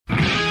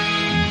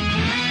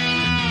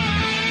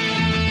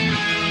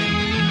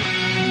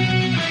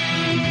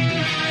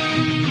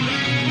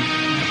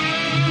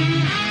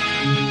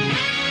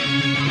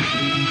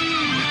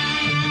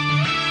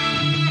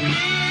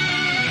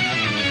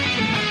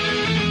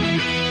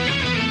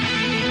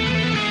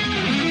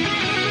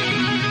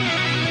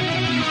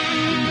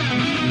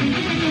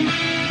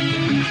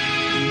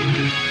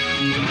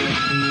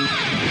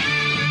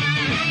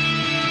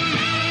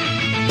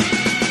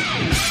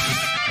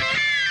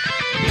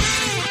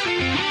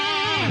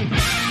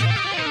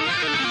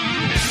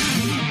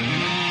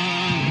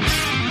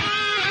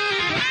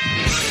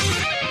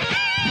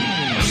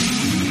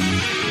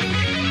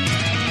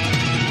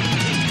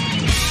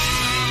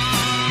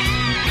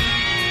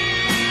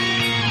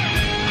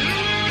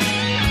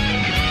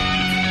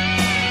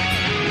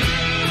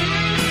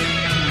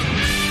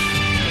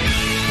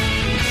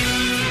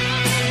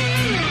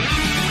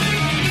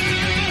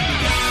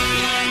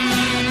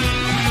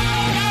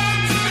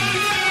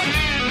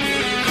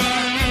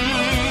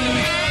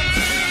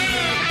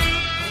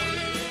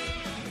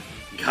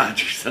God,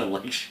 you sound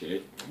like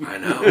shit. I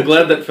know. I'm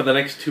glad that for the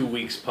next 2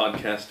 weeks,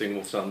 podcasting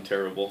will sound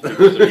terrible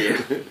because of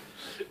you.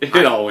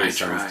 It always I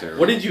sounds tried. terrible.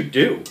 What did you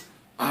do?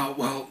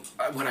 Well,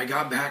 when I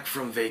got back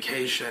from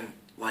vacation,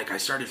 like, I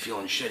started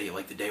feeling shitty,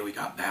 like, the day we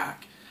got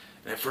back.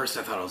 And at first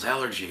I thought it was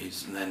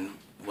allergies, and then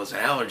it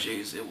wasn't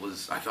allergies,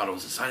 I thought it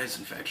was a sinus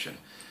infection.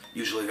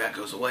 Usually that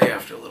goes away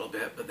after a little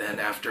bit, but then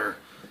after,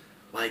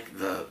 like,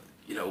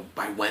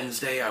 by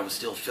Wednesday I was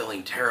still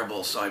feeling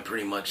terrible, so I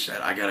pretty much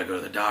said, I gotta go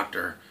to the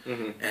doctor.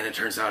 Mm-hmm. And it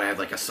turns out I had,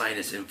 like, a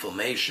sinus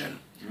inflammation.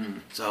 Mm.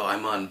 So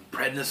I'm on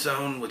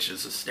prednisone, which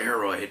is a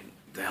steroid,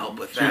 to help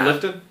with that. You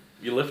lifted?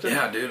 You lifted?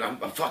 Yeah, dude, I'm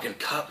fucking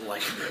cut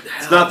like hell.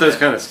 It's not those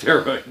kind of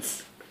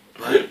steroids.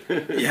 But,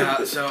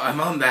 yeah, so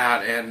I'm on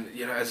that, and,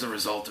 as a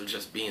result of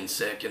just being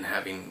sick and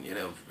having,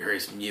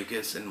 various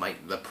mucus and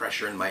the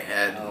pressure in my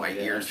head and my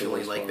ears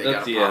feeling like they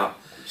got to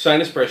pop.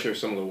 Sinus pressure is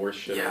some of the worst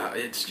shit. Yeah,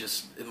 it's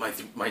just, my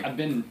I've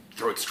been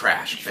throat's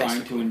trash, trying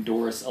basically. to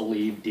endorse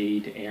Aleve D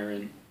to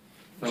Aaron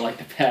for, like,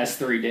 the past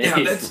 3 days.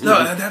 Yeah,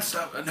 that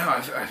stuff, I've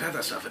had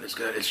that stuff, and it's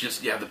good. It's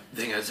just, the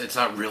thing is, it's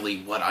not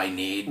really what I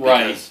need,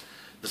 because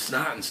the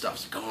snot and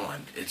stuff's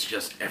gone. It's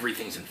just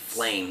everything's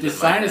inflamed. The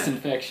sinus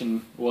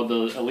infection, well,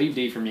 the Aleve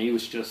D for me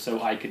was just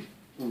so I could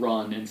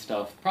run and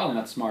stuff. Probably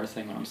not the smartest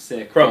thing when I'm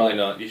sick. Probably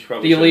not. You should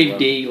probably the Aleve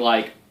D,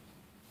 like,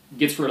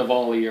 gets rid of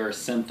all of your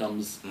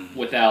symptoms Mm-hmm.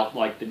 without,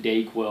 like, the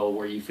Dayquil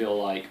where you feel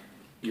like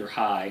you're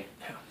high.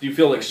 Do you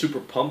feel like super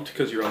pumped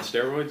because you're on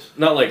steroids?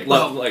 Not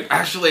like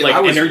actually, like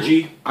I was,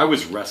 energy. I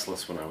was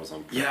restless when I was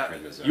on Yeah.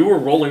 prednisone. You were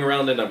rolling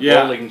around in a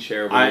rolling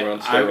chair when you were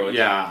on steroids.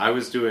 I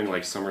was doing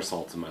like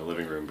somersaults in my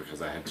living room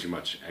because I had too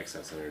much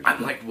excess energy.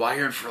 I'm like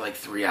wired for like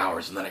 3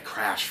 hours, and then I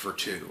crash for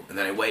 2, and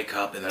then I wake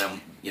up, and then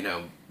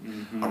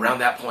I'm, around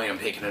that point I'm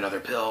taking another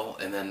pill,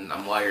 and then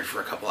I'm wired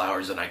for a couple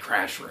hours, and I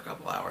crash for a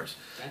couple hours.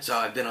 So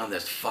I've been on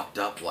this fucked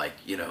up, like,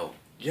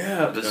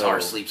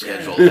 bizarre sleep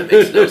schedule that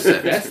makes no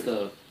sense. That's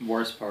the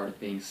worst part of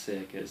being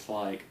sick is,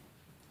 like...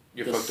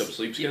 Your fucked up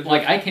sleep schedule?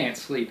 Like, I can't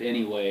sleep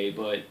anyway,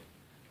 but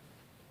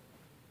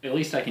at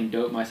least I can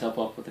dope myself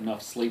up with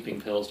enough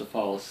sleeping pills to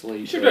fall asleep.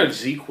 You should have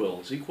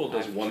ZzzQuil. ZzzQuil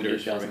does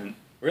wonders for me.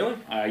 Really?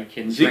 I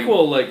can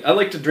ZzzQuil, I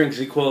like to drink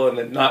ZzzQuil and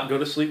then not go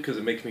to sleep because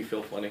it makes me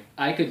feel funny.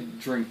 I could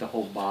drink the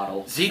whole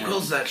bottle.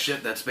 ZzzQuil's that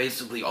shit that's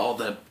basically all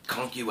the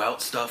conk you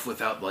out stuff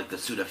without, like, the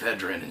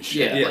pseudoephedrine and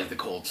shit, like the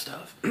cold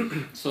stuff.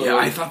 So, yeah,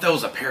 I thought that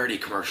was a parody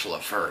commercial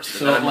at first. And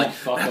so then I'm it like, won't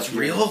fuck that's up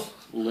your real?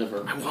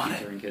 liver I want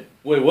if you it. drink it.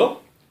 Wait,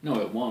 what? No,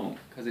 it won't,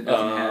 because it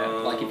doesn't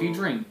have... Like, if you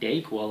drink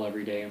Dayquil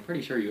every day, I'm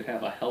pretty sure you would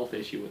have a health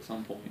issue at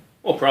some point.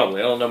 Well,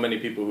 probably. I don't know many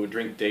people who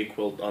drink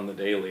Dayquil on the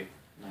daily.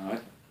 No,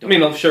 I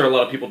mean, I'm sure a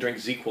lot of people drink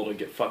ZzzQuil to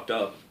get fucked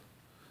up.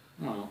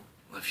 No.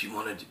 Well, if you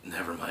want to...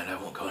 Never mind,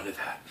 I won't go into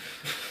that.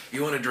 If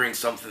you want to drink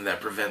something that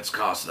prevents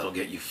coughs that'll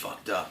get you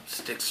fucked up,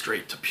 stick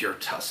straight to pure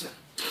Tussin.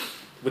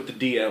 With the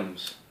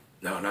DMs.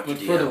 No, not But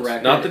the DMs. for the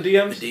record... Not the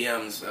DMs? The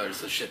DMs are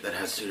the shit that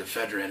has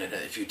pseudoephedrine in it.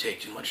 If you take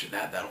too much of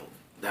that,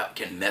 that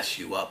can mess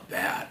you up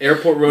bad.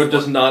 Airport Road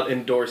does not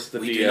endorse the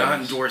DMs. We do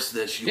not endorse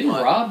this. Didn't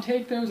Rob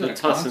take those at a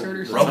concert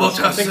or something?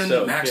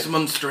 Robitussin,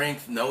 maximum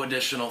strength, no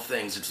additional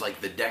things. It's like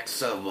the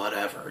Dexa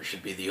whatever. It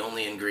should be the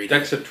only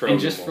ingredient. Dexatrol. And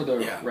just for the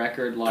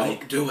record, like...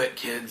 Don't do it,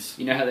 kids.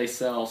 You know how they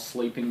sell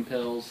sleeping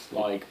pills?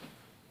 Like,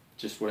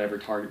 just whatever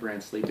Target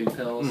brand sleeping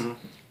pills? Mm-hmm.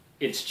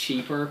 It's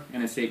cheaper,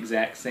 and it's the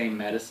exact same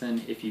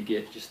medicine if you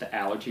get just the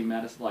allergy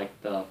medicine,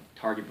 like the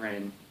Target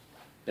brand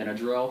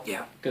Benadryl.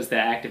 Yeah. Because the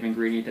active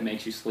ingredient that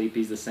makes you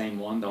sleepy is the same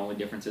one. The only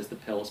difference is the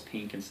pill is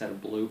pink instead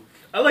of blue.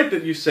 I like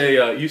that you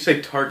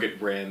say Target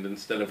brand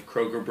instead of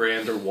Kroger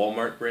brand or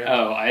Walmart brand.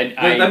 Oh,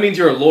 that means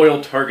you're a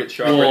loyal Target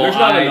shopper. Well, There's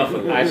not enough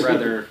of those. I'd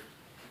rather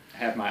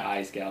have my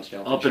eyes gouged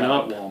out Up than and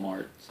shop up. at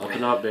Walmart. So. Up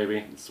and up,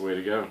 baby. That's the way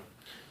to go.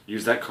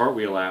 Use that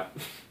Cartwheel app.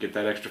 Get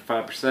that extra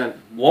 5%.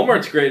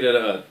 Walmart's great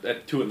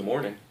at 2 in the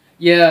morning.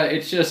 Yeah,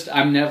 it's just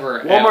I'm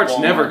never. Walmart's at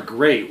Walmart. never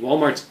great.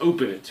 Walmart's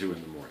open at 2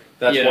 in the morning.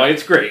 That's why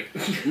it's great.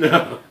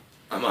 No.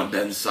 I'm on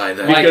Ben's side.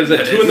 Because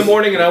at 2 in the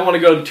morning and I want to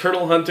go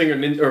turtle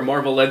hunting or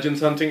Marvel Legends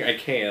hunting, I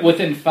can.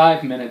 Within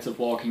 5 minutes of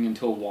walking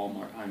into a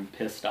Walmart, I'm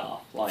pissed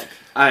off. Like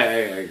I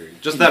agree.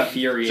 Just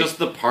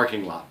the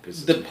parking lot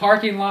pisses the me off.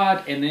 parking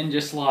lot, and then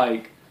just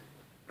like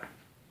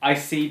I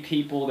see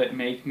people that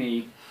make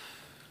me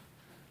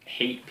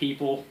hate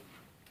people.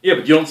 Yeah,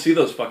 but you don't see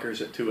those fuckers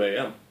at 2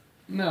 a.m.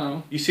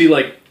 No. You see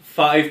like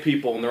 5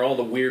 people, and they're all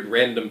the weird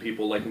random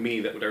people like me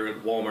that are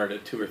at Walmart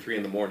at 2 or 3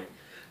 in the morning.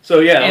 So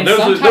yeah, And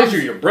those are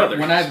your brothers.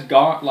 When I've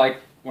gone, like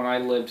when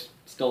I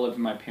still lived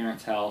in my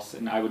parents' house,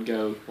 and I would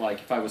go, like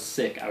if I was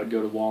sick, I would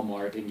go to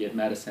Walmart and get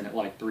medicine at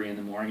like 3 in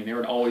the morning, and there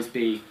would always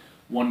be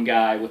one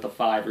guy with a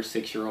 5 or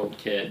 6 year old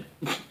kid.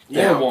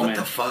 Yeah, or a woman. what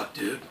the fuck,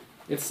 dude?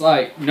 It's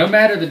like, no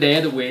matter the day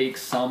of the week,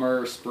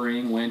 summer,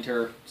 spring,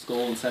 winter,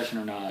 school in session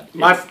or not.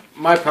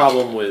 My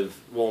problem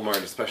with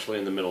Walmart, especially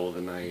in the middle of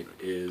the night,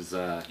 is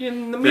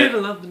in the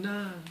middle of the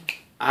night.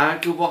 I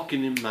go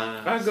walking in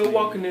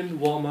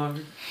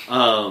Walmart.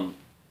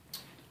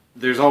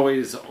 There's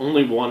always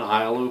only one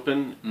aisle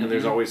open, and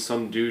there's always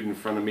some dude in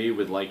front of me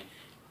with like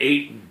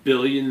 8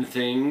 billion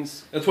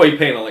things. That's why you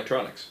pay in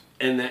electronics.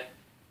 And that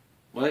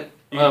What?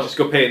 You can just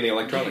go pay in the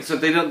electronics. So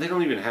they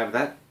don't even have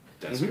that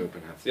desk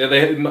open. Yeah,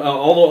 they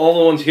all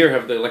the ones here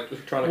have the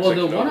electronics. Well,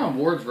 the section one open. on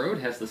Ward's Road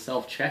has the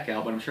self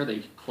checkout, but I'm sure they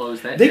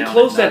close that. They down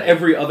close at that night.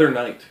 every other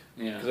night.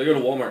 Yeah. Because I go to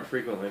Walmart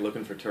frequently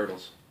looking for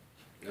turtles.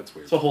 That's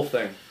weird. It's a whole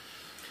thing.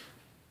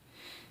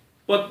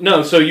 But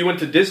no, so you went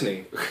to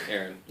Disney,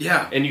 Aaron,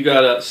 Yeah. and you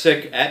got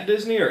sick at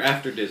Disney or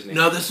after Disney?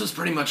 No, this was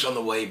pretty much on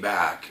the way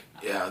back.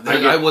 Yeah, I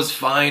get- I was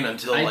fine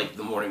until I- like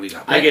the morning we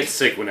got back. I get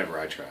sick whenever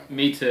I travel.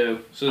 Me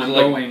too. So it's I'm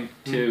like- going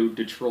to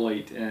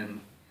Detroit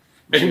in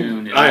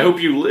June. And I hope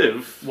you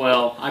live.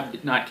 Well, I'm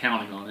not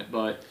counting on it,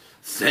 but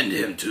Send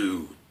him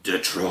to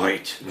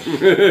Detroit.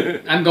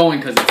 I'm going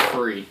because it's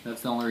free.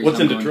 That's the only reason. What's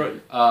I'm in going.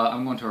 Detroit?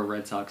 I'm going to a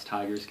Red Sox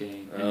Tigers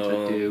game in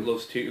Purdue.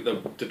 The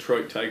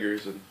Detroit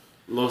Tigers and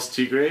Los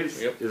Tigres?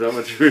 Yep. Is that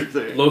what you were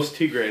saying? Los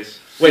Tigres.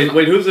 Wait,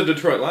 who's the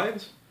Detroit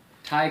Lions?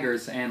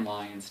 Tigers and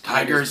Lions.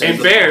 Tigers And are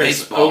the Bears.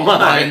 baseball. Oh, my.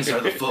 Lions are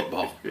the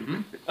football.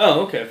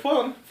 Oh, okay,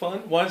 fun.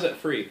 Why is that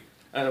free?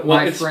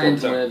 My it's friend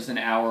sports, lives an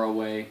hour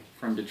away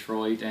from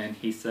Detroit, and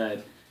he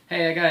said,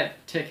 "Hey, I got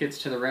tickets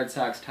to the Red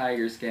Sox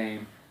Tigers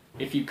game.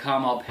 If you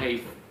come, I'll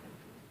pay."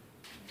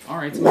 All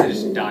right, somebody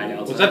just died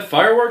outside. Was that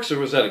fireworks or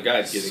was that a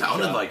guy getting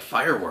Sounded shot? like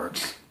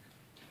fireworks.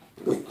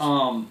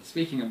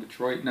 Speaking of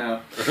Detroit,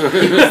 no. He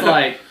was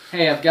like,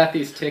 "Hey, I've got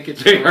these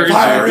tickets for the Red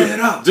Fire Sox. it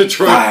up!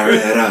 Detroit. Fire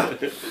it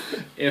up!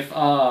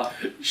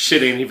 If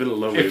Shit ain't even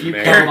loaded, If you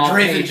man. come- Eric I'll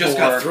Draven pay just for-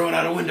 got thrown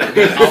out a window.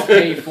 I'll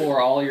pay for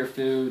all your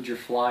food, your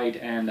flight,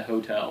 and the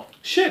hotel."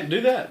 Shit,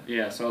 do that.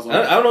 Yeah, so I was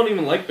like, I don't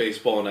even like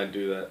baseball, and I'd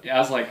do that. I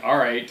was like, all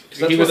right. 'Cause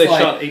that's He where was they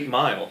like, shot 8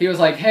 Mile. he was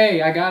like,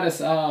 "Hey, I got us.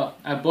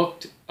 I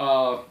booked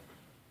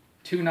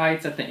 2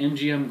 nights at the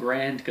MGM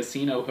Grand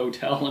Casino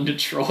Hotel in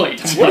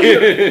Detroit." All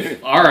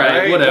right,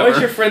 Right, whatever. Why is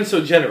your friend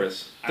so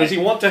generous? Does he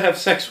want to have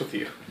sex with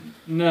you?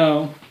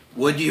 No,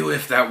 Would you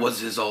if that was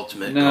his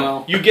ultimate goal?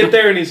 no. You get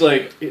there and he's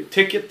like,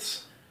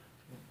 tickets,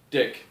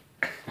 dick.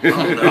 Oh,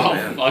 no, I'll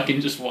man.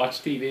 fucking just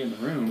watch TV in the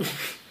room.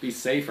 Be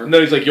safer. No,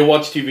 he's like, you'll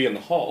watch TV in the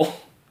hall.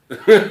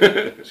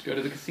 Just go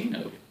to the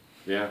casino.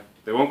 Yeah.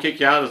 They won't kick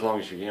you out as long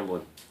as you're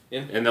gambling.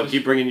 Yeah. And they'll just,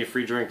 keep bringing you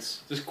free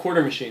drinks. Just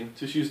quarter machine.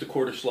 Just use the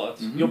quarter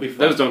slots. Mhm. You'll be fine.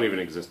 Those don't even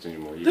exist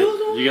anymore. You Those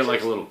get, don't you get like a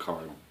exist? little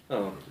card.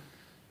 Oh,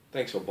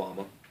 thanks,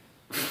 Obama.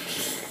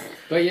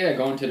 But yeah,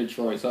 going to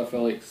Detroit, so I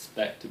fully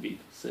expect to be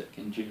sick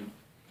in June.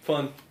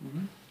 Fun.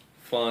 Mhm.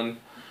 Fun.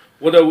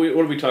 What are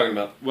we talking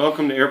about?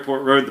 Welcome to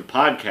Airport Road, the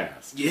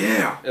podcast.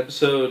 Yeah.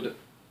 Episode.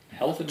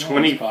 Health and wellness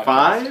 25?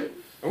 podcast.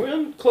 Are we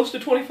on close to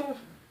 25?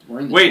 We're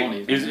in the Wait,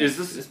 20s. is I think.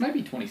 this- This might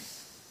be 20.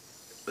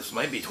 This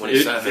might be Is,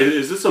 27.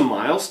 is this a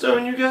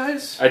milestone, you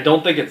guys? I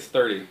don't think it's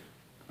 30.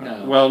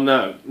 No. Well,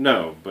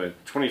 no,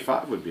 but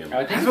 25 would be a I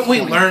milestone. think Haven't it's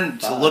we learned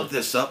to 25. look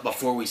this up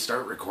before we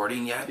start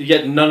recording yet?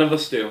 Yet none of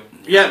us do.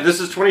 Yeah, this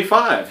is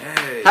 25.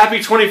 Hey. Happy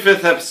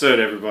 25th episode,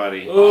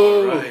 everybody.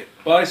 Oh, right.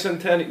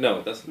 bicentennial.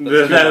 No, that's That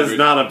is 200.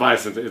 not a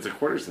bicentennial, it's a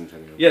quarter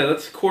centennial. Yeah,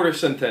 that's quarter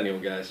centennial,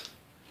 guys.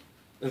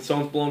 And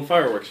someone's blowing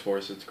fireworks for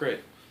us. It's great.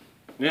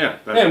 Yeah.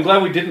 Hey, I'm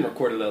glad we didn't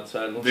record it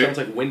outside. It Dude. sounds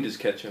like wind is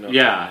catching up.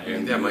 Yeah, think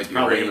and that might it's be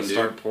probably rain, going to dude.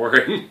 start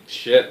pouring.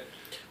 Shit.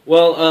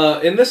 Well,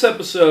 in this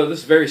episode,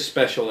 this very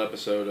special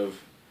episode of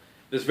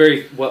this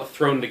very well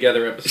thrown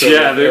together episode.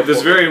 Yeah, of this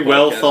Airport very Road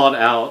well Podcast. thought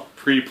out,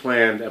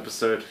 pre-planned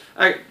episode.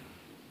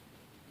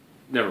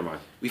 Never mind.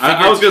 We I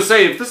figured- was gonna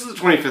say if this is the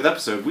 25th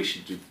episode, we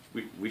should do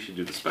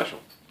the special.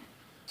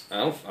 I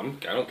don't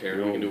care.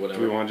 We can do Do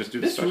whatever. we want to just do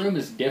the This special? room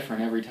is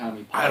different every time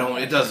we. I don't.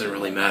 podcast. It doesn't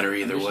really matter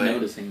either I'm just way.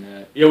 noticing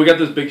that. Yeah, we got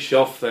this big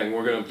shelf thing.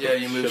 We're gonna put Yeah,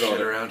 you move shit on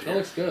shit it. around That here.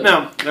 looks good.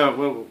 No,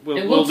 we'll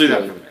It we'll looks do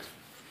that good. for the next.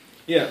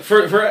 Yeah,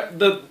 for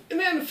the and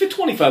then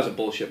 25 is a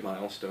bullshit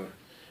milestone.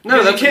 No,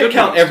 Because that's you a can't good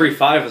count milestone. every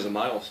 5 as a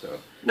milestone.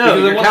 No,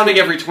 because you're it wants counting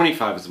to- every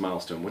 25 as a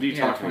milestone. What are you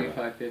Yeah, talking about?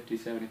 25, 50,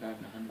 75,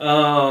 and 100.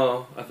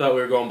 Oh, I thought we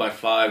were going by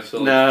 5, so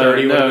like No,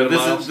 30 would have no, been a this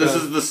milestone.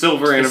 is the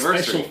silver A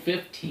anniversary. special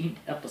 15th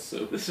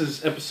episode. This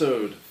is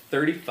episode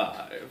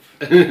 35.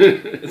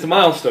 It's a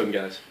milestone,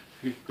 guys.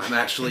 I'm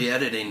actually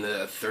editing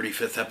the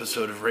 35th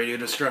episode of Radio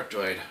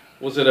Destructoid.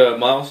 Was it a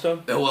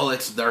milestone? Well,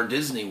 it's our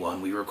Disney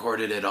one. We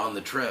recorded it on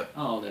the trip.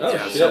 Oh, that's Oh,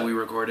 Yeah, shit. so we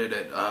recorded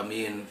it.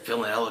 Me and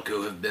Phil and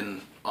Eliku have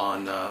been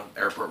on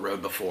Airport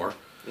Road before.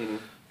 Mhm.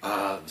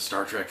 The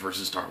Star Trek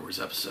versus Star Wars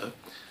episode.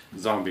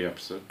 Zombie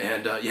episode.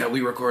 And yeah, we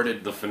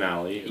recorded. The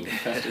finale He of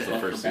confessed his the love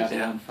for first season.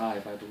 Babylon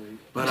 5, I believe.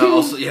 But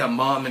also, yeah,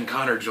 Mom and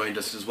Connor joined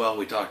us as well.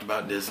 We talked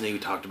about Disney. We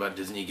talked about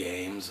Disney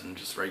games and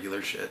just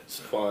regular shit.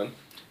 So, Fun.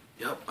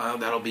 yep,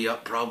 that'll be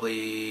up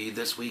probably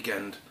this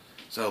weekend.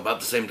 So about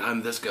the same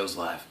time this goes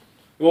live.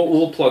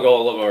 We'll plug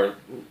all of our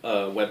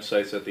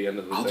websites at the end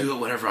of the I'll thing. do it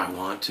whenever I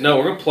want to. No,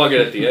 we're going to plug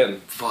it at the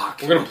end.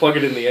 Fuck. We're going to plug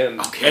it in the end.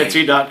 Okay.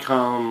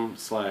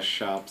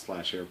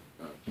 Etsy.com/shop/air.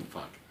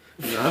 Fuck.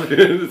 No,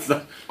 it's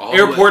not. All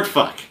Airport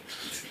fuck.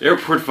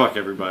 Airport fuck,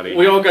 everybody.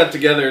 We all got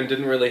together and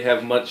didn't really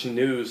have much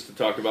news to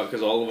talk about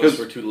because all of us 'Cause-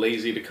 were too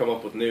lazy to come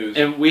up with news.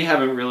 And we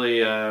haven't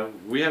really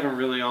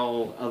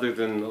all, other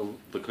than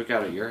the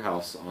cookout at your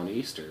house on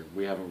Easter,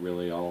 we haven't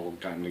really all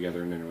gotten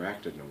together and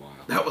interacted in a while.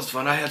 That was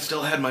fun. I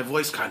still had my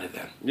voice kind of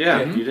then.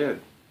 Yeah, Yeah. you did.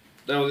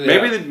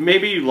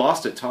 Maybe you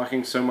lost it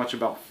talking so much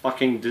about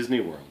fucking Disney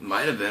World.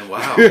 Might have been.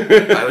 Wow. I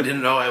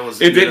didn't know I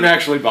was. It didn't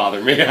actually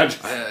bother me. I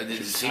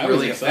didn't seem I was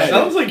really excited. excited.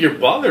 Sounds like you're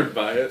bothered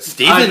by it.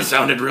 Steven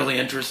sounded really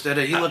interested.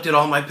 He looked at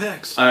all my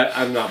picks.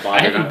 I'm not I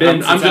bothered. haven't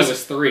been I'm since I just,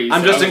 was 3.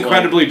 I'm so just I was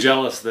incredibly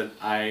jealous that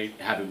I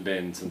haven't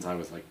been since I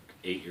was like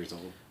 8 years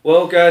old.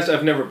 Well, guys,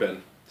 I've never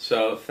been,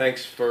 so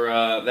thanks for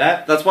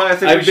that. That's why I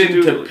think I've we should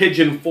been do to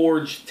Pigeon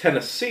Forge,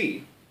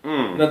 Tennessee.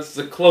 Mm. That's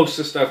the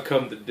closest I've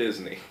come to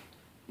Disney.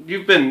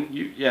 You've been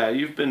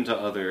to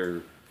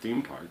other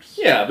theme parks.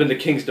 Yeah, I've been to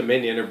King's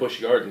Dominion or Busch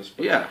Gardens.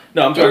 But Yeah.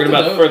 No, I'm talking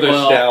about further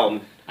Well,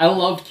 down. I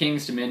loved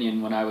King's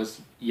Dominion when I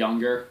was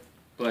younger,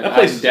 but That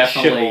place I'm is a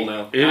definitely shithole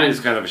now. It I'm is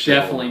kind of a shithole.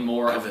 definitely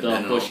more I of haven't the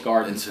been Busch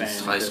Gardens since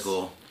fan. high This-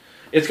 school.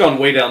 It's gone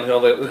way downhill.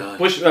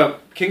 Really?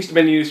 King's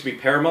Dominion used to be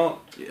Paramount.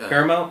 Yeah.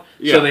 Paramount.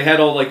 Yeah. So they had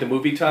all like the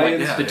movie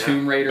tie-ins. yeah. The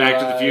Tomb Raider, Back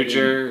to the ride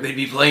Future. They'd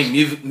be playing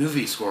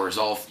movie scores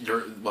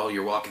while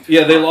you're walking through.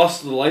 Yeah, the they park.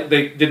 lost the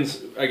They didn't,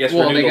 I guess,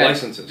 Well, renew they the got-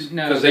 licenses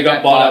no, because they they got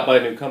got bought bought- out by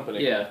a new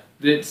company. Yeah,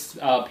 it's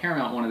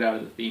Paramount wanted out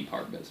of the theme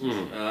park business.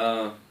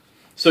 Mhm.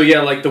 So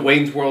yeah, like the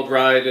Wayne's World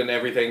ride and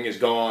everything is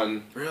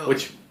gone. Really?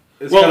 Which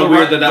is Well, kind of the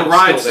weird ri- that that the was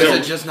ride's still Is there.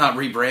 it just not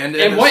rebranded?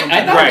 And or what I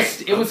something? thought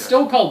Right. it was Okay.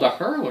 still called the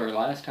Hurler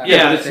last time. Yeah,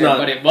 I but was it's there, not-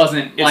 But it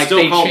wasn't It's like still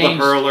they called the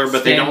changed Hurler,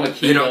 but they Stan don't-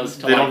 Lakitos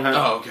to they don't like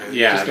have- Oh, okay.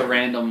 Yeah. just a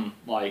random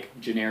like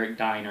generic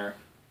diner.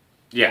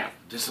 Yeah.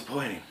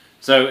 Disappointing.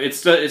 So it's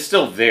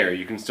still there.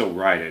 You can still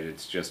ride it.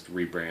 It's just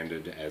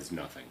rebranded as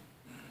nothing.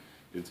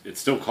 It's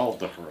still called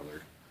the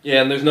Hurler.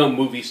 Yeah, and there's no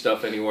movie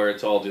stuff anywhere.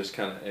 It's all just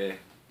kind of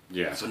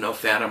Yeah. So no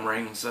Phantom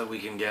rings that we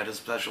can get as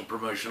special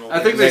promotional. I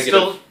think they things?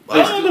 still.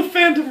 Oh, the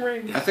Phantom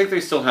Ring. I think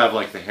they still have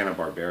like the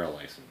Hanna-Barbera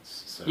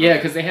license. So Yeah,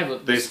 because they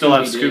have they still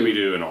have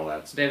Scooby-Doo and all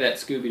that stuff. They have that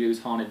Scooby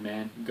Doo's Haunted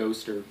Man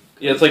Ghoster.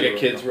 Yeah, it's like a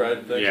kids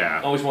ride thing. Yeah.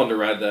 I always wanted to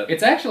ride that.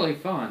 It's actually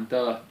fun.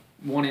 The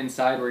one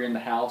inside where you're in the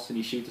house and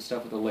you shoot the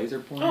stuff with a laser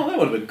pointer. Oh, that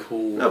would have been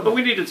cool. No, but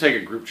we need to take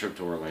a group trip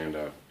to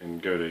Orlando and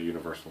go to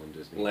Universal and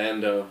Disney.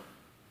 Lando.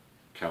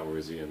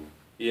 Calrissian.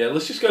 Yeah,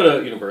 let's just go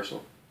to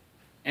Universal.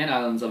 And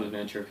Islands of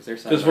Adventure because they're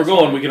side Because by we're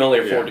going, side. we can only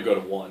afford Yeah. to go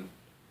to one.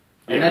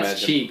 I And would that's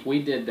imagine. cheap.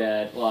 We did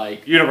that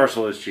like,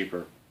 Universal is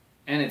cheaper.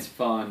 and it's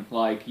fun.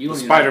 Like you The don't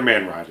even-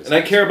 Spider-Man ride is. And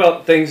I care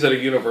about things that are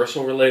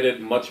Universal related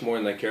much more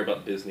than I care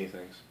about Disney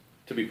things.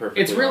 To be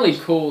perfectly It's really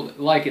honest. cool.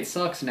 Like it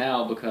sucks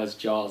now because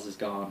Jaws is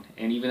gone,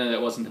 and even though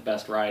that wasn't the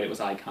best ride, it was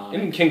iconic.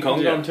 Isn't King Kong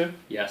Yeah. gone too?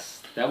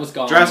 Yes, that was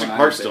gone. Jurassic when I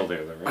Park's was still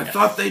there, though, I right?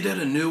 thought they did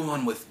a new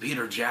one with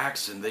Peter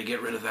Jackson. They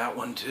get rid of that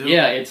one too.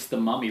 Yeah, it's the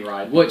Mummy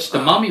ride, which the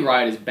Mummy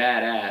ride is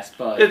badass,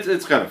 but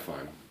It's kind of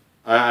fun.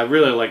 I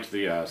really liked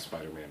the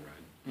Spider-Man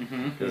ride.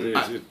 Mhm. 'Cause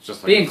it's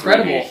just like the a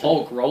Incredible 3D show.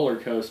 Hulk roller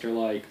coaster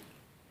like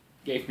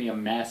gave me a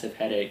massive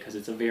headache because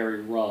it's a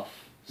very rough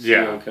steel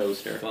Yeah.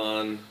 coaster.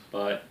 Fun.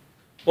 But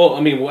Well,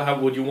 I mean, how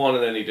would you want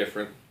it any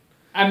different?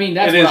 I mean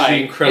that's It is the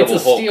right. Incredible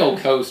it's a Hulk. steel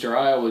coaster.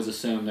 I always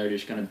assume they're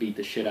just going to beat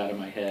the shit out of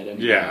my head.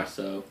 Anyway, Yeah.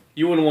 So.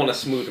 You wouldn't want a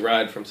smooth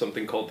ride from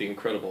something called the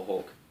Incredible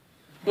Hulk.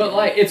 But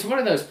like, it's one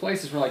of those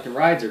places where like the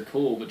rides are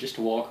cool, but just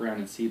to walk around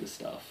and see the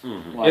stuff.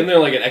 Mhm. Like, Isn't there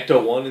like an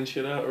Ecto 1 and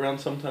shit out around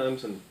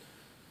sometimes? And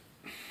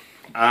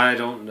I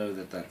don't know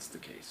that that's the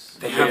case.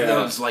 They have Yeah.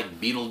 those like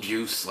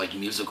Beetlejuice like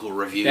musical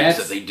reviews That's-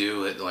 that they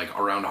do at like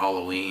around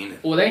Halloween.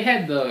 well, they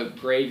had the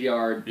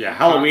graveyard. Yeah,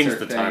 Halloween's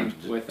concert the time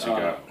thing to, with, to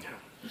go.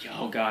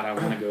 Oh god, I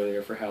want to go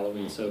there for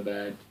Halloween so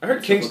bad. I heard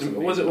It King's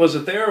looks was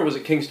it there or was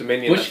it King's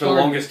Dominion? Busch that for the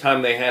Gardens. longest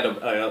time they had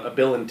a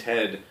Bill and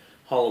Ted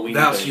Halloween.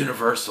 That's thing.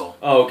 Universal.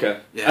 Oh, okay.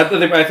 Yeah.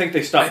 I think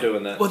they stopped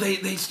doing that. Well, they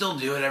still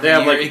do it every They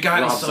have, year. like, it got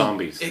in Rob some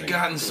Zombies it thing.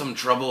 got in some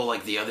trouble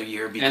like the other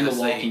year because And The they.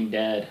 Walking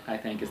Dead, I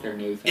think, is their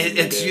new thing.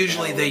 It's they do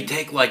usually for they Halloween.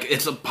 take like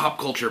it's a pop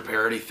culture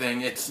parody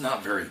thing. It's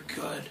not very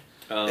good.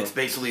 It's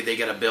basically they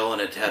get a Bill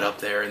and a Ted up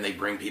there and they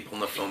bring people in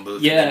the phone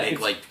booth Yeah, and they make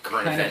it's like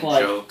current kind of event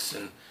like jokes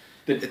and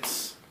the-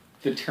 it's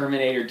the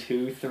Terminator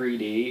 2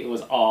 3D. It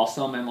was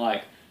awesome, and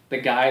like the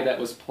guy that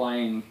was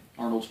playing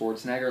Arnold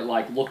Schwarzenegger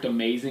like looked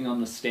amazing on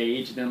the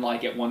stage. Then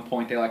like at one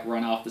point they like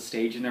run off the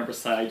stage and they're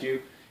beside you.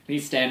 And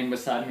he's standing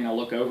beside me, and I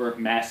look over,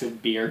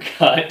 massive beer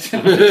cut.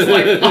 I'm just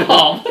like,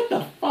 oh, what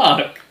the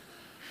fuck?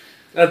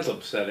 That's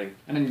upsetting.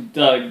 And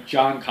then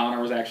John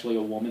Connor was actually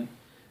a woman.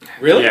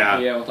 Really? Yeah.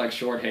 Yeah, with like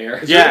short hair.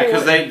 Is Yeah, there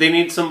because anyone- they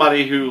need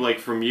somebody who, like,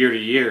 from year to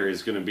year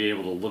is going to be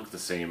able to look the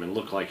same and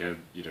look like a,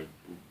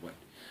 what?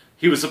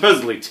 He was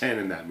supposedly 10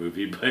 in that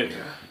movie, but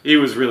he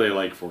was really,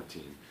 like,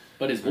 14.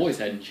 But his voice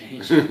hadn't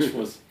changed, which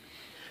was...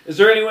 Is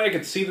there any way I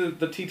could see the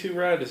T2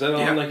 ride? Is that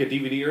Yeah. on like a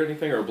DVD or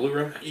anything or a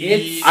Blu-ray?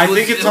 I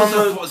think it's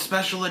on a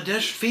special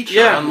edition feature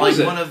Yeah, on was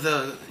like it? one of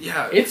the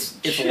It's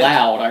shit.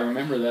 loud, I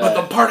remember that. But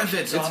the part of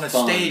it's on a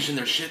fun. stage and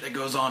there's shit that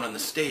goes on the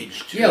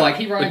stage too. Yeah, like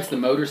he rides the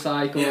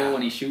motorcycle Yeah.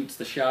 and he shoots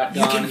the you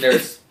shotgun. can and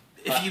there's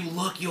if you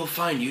look, you'll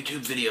find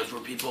YouTube videos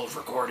where people have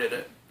recorded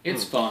it.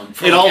 it's fun.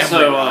 For It like also,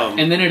 every ride.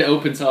 And then it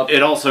opens up.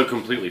 It also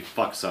completely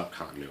fucks up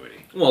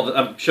continuity. Well,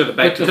 I'm sure the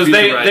Back to the Because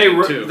Future they ride they did,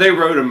 ro- too. they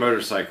rode a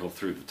motorcycle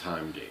through the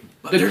time gate.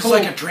 But the there's cool-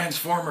 like a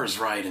Transformers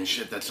ride and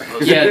shit that's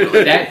supposed yeah, to be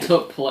really that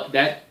cool. took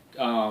that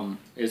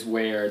is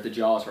where the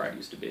Jaws ride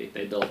used to be.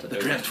 They built it. The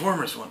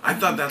Transformers one. I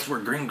thought that's where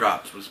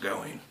Gringotts was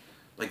going.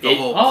 Like the It-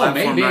 whole oh,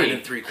 platform maybe.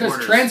 9 Because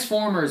 3/4.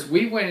 Transformers,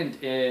 we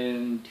went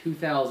in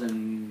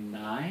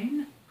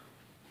 2009,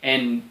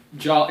 and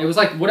Jaws. It was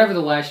like whatever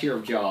the last year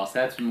of Jaws.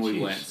 That's when we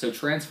Jeez. went. So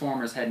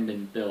Transformers hadn't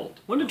been built.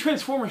 When did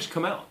Transformers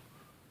come out?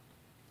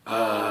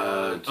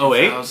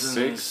 08?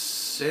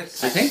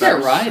 6? I think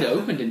that ride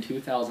opened in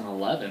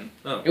 2011.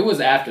 Oh. It was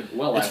after, It's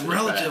after the fact.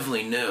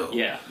 relatively new.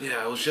 Yeah.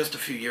 Yeah, it was just a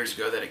few years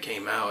ago that it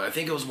came out. I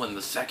think it was when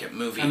the second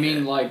movie I mean,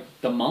 hit. like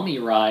the Mummy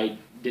ride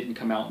didn't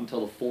come out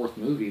until the fourth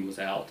movie was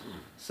out,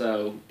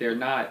 so they're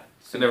not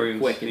I never super even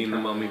quick in seen the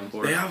Mummy turnaround.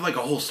 before. They have like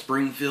a whole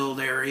Springfield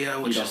area,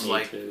 which don't is need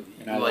like to,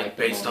 and I like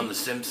the based on Mummy. The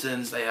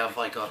Simpsons. They have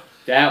like a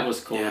That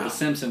was cool. Yeah. The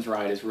Simpsons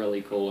ride is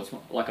really cool. It's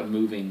like a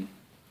moving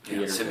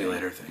theater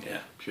simulator thing. Yeah.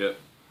 Shit.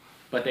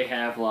 But they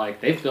have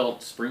they've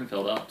built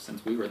Springfield up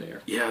since we were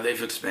there. Yeah,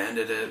 they've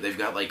expanded it. They've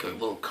got like a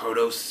little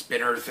Kodo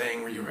spinner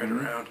thing where you ride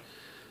around.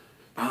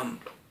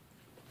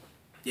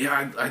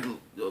 Yeah,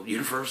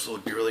 Universal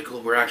would be really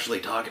cool. We're actually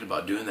talking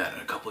about doing that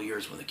in a couple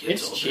years when the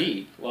kids It's older.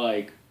 cheap.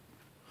 Like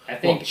I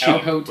think cheap, our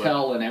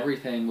hotel and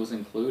everything was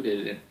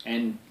included,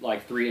 and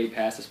like 3-day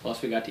passes.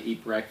 Plus, we got to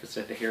eat breakfast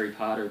at the Harry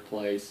Potter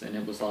place, and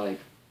it was like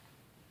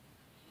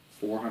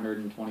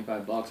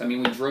 $425. I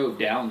mean, we drove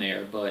down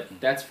there, but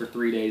that's for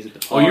 3 days at the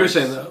park. Oh, you're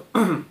saying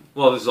that.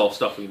 Well, this is all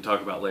stuff we can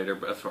talk about later,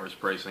 but as far as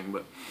pricing,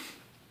 but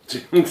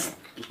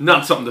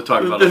not something to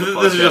talk about. This, on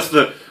the this is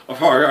podcast.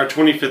 just our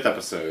 25th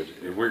episode.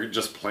 We're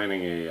just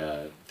planning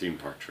a theme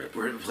park trip.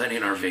 We're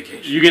planning our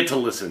vacation. You get to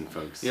listen,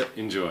 folks. Yep.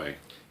 Enjoy.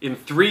 In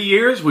 3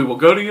 years, we will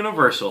go to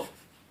Universal.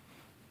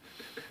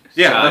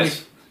 Yeah,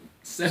 Guys.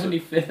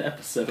 75th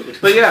episode.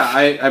 but yeah,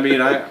 I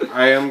mean,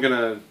 I am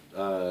gonna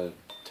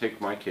take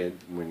my kid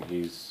when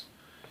he's,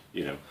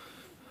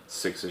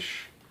 6ish.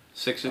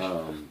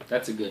 6ish.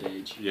 That's a good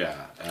age.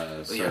 Yeah.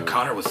 But yeah,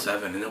 Connor was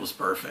 7, and it was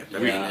perfect. I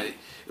Yeah. mean,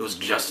 it was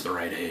just the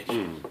right age.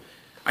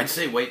 I'd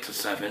say wait to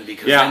 7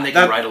 because Yeah, then they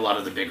can that- ride a lot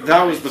of the bigger That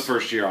rides. was the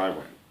first year I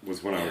went.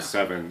 Was when I was Yeah.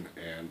 7,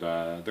 and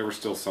there were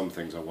still some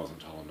things I wasn't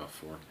tall enough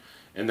for.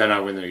 And then I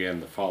went again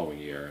the following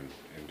year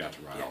and got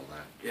to ride all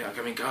that. Yeah,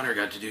 I mean, Connor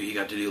got to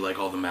do like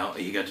all the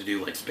mountain. He got to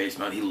do like Space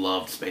Mountain. He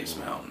loved Space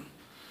Mountain.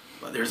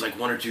 But there's like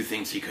 1 or 2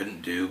 things he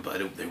couldn't do,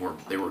 but they were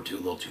a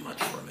little too much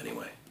for him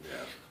anyway.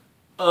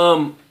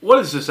 Yeah. What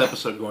is this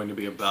episode going to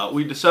be about?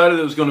 We decided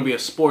it was going to be a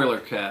spoiler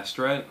cast,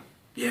 right?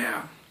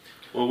 Yeah.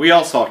 Well, we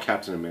all saw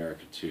Captain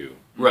America 2.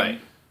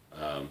 Right.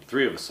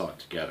 3 of us saw it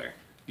together.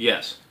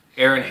 Yes.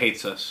 Aaron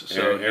hates us,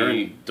 so Aaron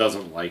he...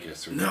 doesn't like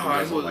us. Or No,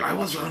 doesn't like I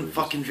was watching on movies.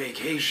 fucking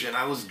vacation.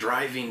 I was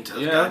driving to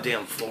Yeah.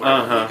 goddamn Florida.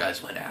 Uh-huh. You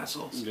guys went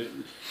assholes.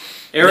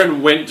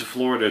 Aaron went to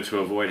Florida to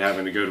avoid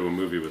having to go to a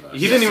movie with us.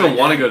 He didn't Yes, even I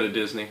want to did. go to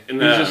Disney. He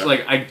No. was just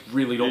like, I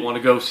really don't want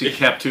to go see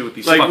Cap 2 with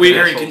these Like, fucking we-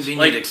 Very assholes. convenient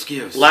Like,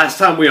 excuse. Last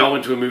time we all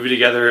went to a movie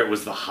together, it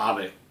was The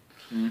Hobbit.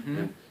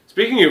 And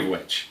speaking of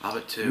which,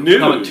 Hobbit 2.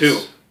 News. Hobbit 2.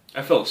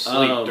 I fell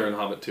asleep Um, during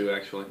Hobbit 2,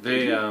 actually.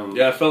 They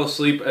Yeah, I fell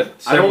asleep at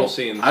I several don't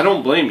scenes. I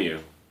don't blame you.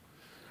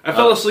 I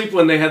fell asleep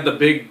when they had the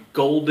big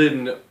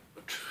golden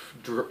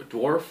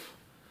dwarf.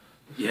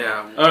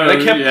 Yeah.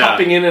 They kept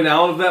popping in and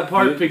out of that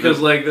part The- because,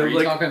 the- like, Are they're you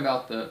like talking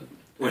about the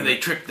Where they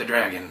tricked the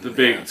dragon. The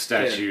big Yeah.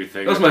 statue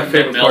thing. That was my that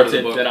favorite part of the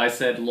melted book. that I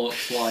said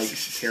looks like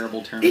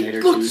terrible Terminator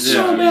it looked 2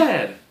 so Yeah.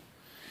 bad.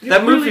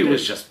 That It movie really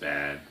was did. just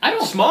bad. I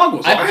don't. Smog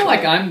was I feel awesome.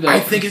 like I'm the. I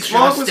think it should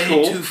Smog have was stayed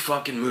cool. 2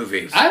 fucking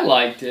movies. I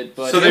liked it,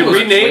 but So it they was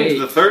renamed way-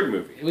 the third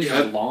movie. It was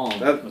Yeah. just long.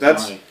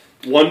 That's Sorry.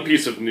 one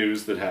piece of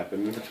news that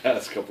happened in the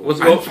past couple of What's,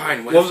 weeks. I'm what,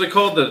 fine with what was it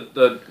called?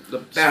 The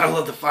Battle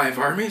of the Five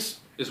Armies?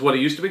 is what it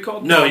used to be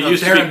called. No, it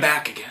used to there be- and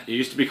back again. It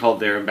used to be called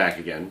There and Back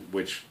Again,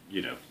 which,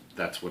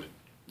 that's what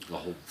the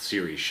whole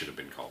series should have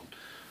been called.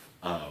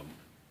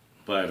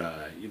 But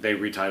they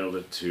retitled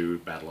it to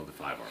Battle of the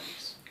Five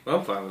Armies. Well,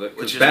 I'm fine with it.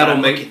 Which Because is what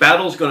I'm looking-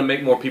 Battle's going to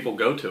make more people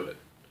go to it.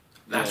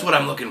 That's what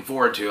I'm looking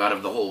forward to out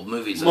of the whole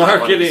movies. Is I wanted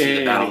to see the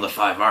Marketing. Battle of the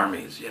Five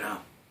Armies,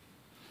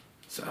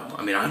 So,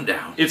 I mean, I'm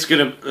down. It's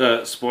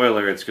gonna,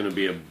 spoiler, it's gonna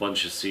be a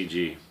bunch of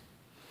CG.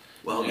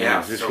 Well, Yeah.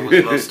 yeah, so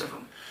was most of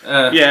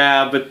them.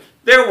 Yeah, but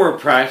there were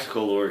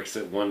practical orcs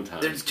at one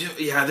time. There's too,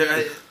 yeah,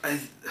 there,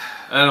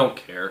 I don't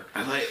care.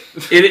 I like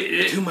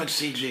It- too much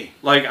CG.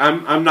 Like,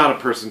 I'm not a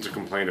person to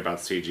complain about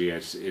CG.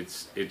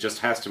 It just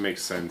has to make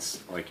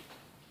sense. Like,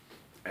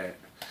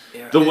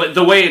 Yeah,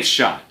 the way it's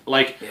shot.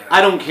 Like, Yeah.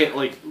 I don't care.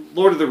 Like,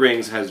 Lord of the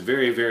Rings has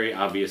very, very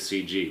obvious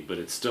CG, but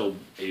it's still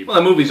a Well,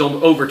 that movie's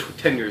over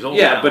 10 years old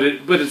yeah. now. But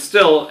it's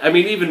still. I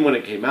mean, even when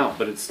it came out,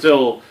 but it's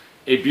still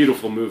a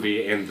beautiful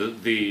movie, and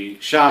the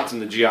shots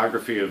and the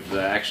geography of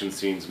the action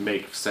scenes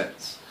make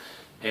sense.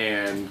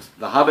 And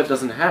The Hobbit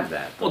doesn't have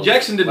that. Well,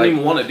 Jackson didn't Like,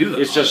 even want to do that.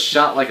 It's just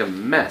shot like a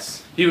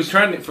mess. He was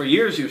trying to, for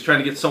years, he was trying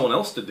to get someone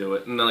else to do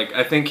it. And, like,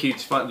 I think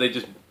they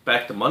just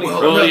backed the money.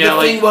 Well, Well, no, yeah, the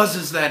like- thing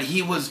was that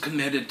he was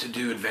committed to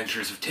do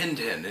Adventures of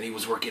Tintin, and he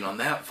was working on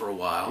that for a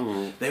while.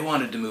 Mm-hmm. They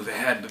wanted to move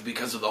ahead, but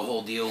because of the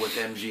whole deal with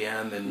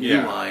MGM and New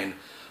Yeah. Line,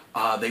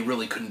 they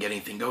really couldn't get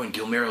anything going.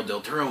 Guillermo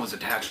del Toro was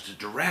attached to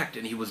direct,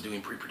 and he was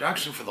doing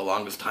pre-production for the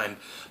longest time,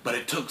 but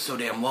it took so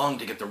damn long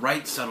to get the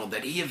rights settled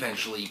that he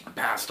eventually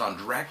passed on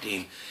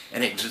directing,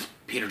 and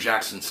Peter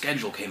Jackson's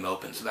schedule came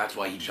open, so that's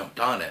why he jumped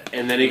on it.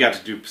 And then he got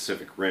to do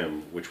Pacific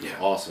Rim, which was Yeah.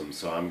 awesome,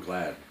 so I'm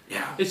glad.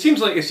 Yeah. It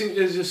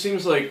just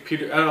seems like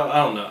Peter. I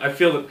don't know. I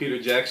feel that Peter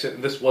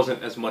Jackson. This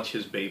wasn't as much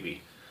his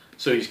baby,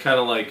 so he's kind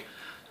of like,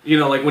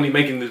 like when he's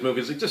making these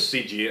movies, like just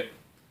CG it.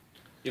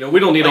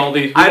 We don't need all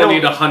these. We don't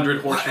need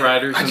 100 horse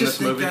riders in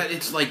this movie. I just think that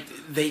it's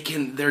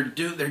like they're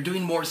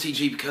doing more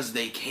CG because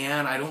they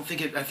can. I don't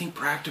think I think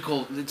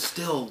practical it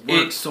still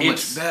works so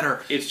much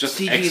better. It's just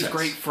CG excess. is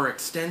great for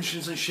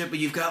extensions and shit, but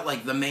you've got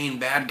like the main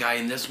bad guy,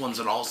 and this one's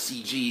an all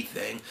CG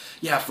thing.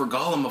 Yeah, for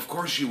Gollum, of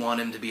course you want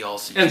him to be all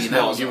CG. And that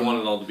small, was you want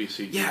it all to be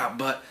CG. Yeah,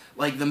 but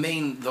like the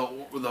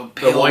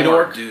pale White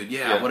Orc dude,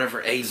 Yeah.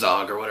 whatever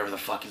Azog or whatever the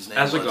fuck his name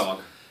was. Azagog.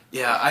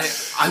 Yeah, I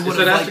would Is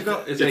it have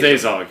Azagog? It's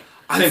Azog.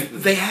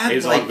 They had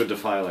Azog the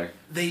Defiler.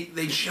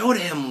 they showed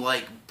him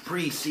like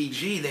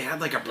pre-CG. They had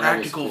like a was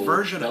practical cool.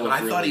 version That of it. I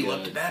looked thought he really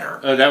looked good. better.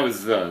 That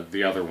was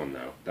the other one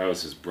though. That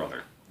was his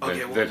brother.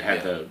 Okay, well, that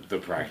had yeah. the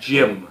practical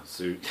Jim.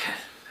 suit.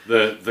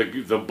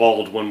 The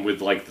bald one with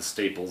like the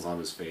staples on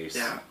his face.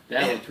 Yeah,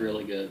 That looked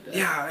really good. Though.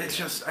 yeah. It's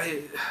just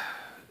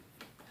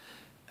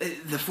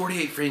the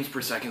 48 frames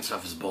per second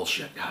stuff is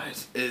bullshit,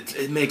 guys.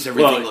 It makes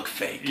everything look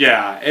fake.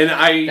 Yeah,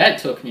 and That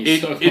took me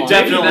so long. it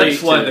definitely Maybe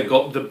that's why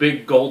to- the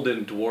big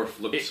golden dwarf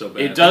looked so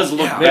bad. it does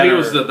look Yeah. better. Maybe it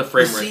was the The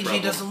frame rate CG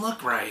problem. doesn't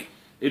look right.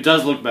 It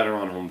does look better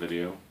on home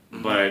video,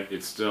 Mm-hmm. but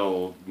it's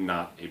still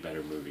not a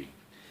better movie.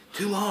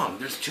 Too long.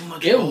 There's too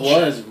much. It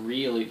bullshit. was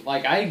really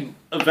like I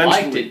liked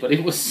Eventually- it, but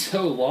it was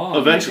so long.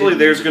 Eventually, It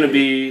there's didn't- going to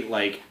be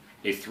like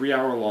a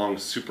 3-hour-long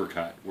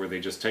supercut where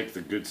they just take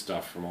the good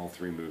stuff from all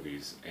three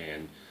movies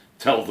and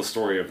tell the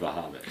story of The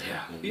Hobbit.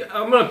 Yeah. Yeah,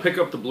 I'm gonna pick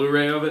up the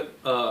Blu-ray of it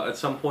at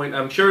some point.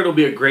 I'm sure it'll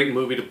be a great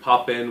movie to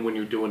pop in when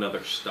you're doing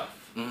other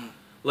stuff. Mm.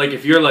 Like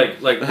if you're like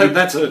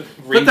That's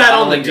put that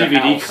on the Remodeling your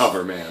DVD house.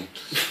 cover, man.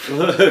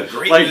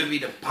 Great Like, movie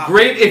to pop.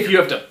 great in. if you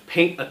have to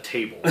paint a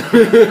table.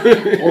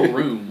 or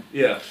room.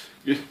 Yeah,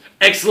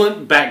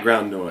 Excellent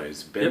background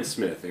noise. Ben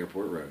Smith,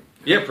 Airport Road.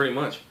 yeah, pretty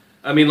much.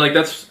 I mean, like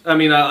that's. I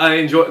mean, I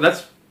enjoy.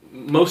 That's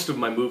most of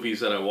my movies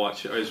that I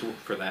watch is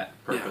for that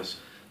purpose.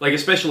 Like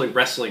especially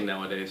wrestling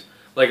nowadays.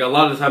 Like a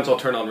lot of the times I'll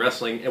turn on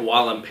wrestling and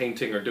while I'm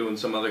painting or doing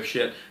some other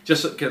shit,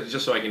 just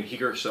so I can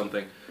hear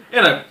something,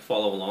 and I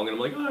follow along and I'm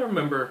like, oh, I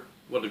remember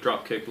what a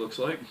drop kick looks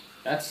like.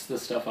 That's the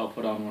stuff I'll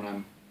put on when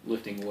I'm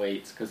lifting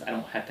weights because I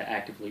don't have to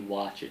actively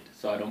watch it,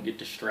 so I don't get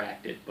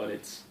distracted. But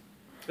it's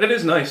It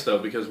is nice though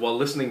because while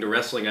listening to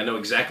wrestling, I know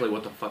exactly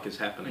what the fuck is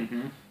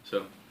happening.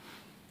 So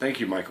Thank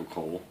you, Michael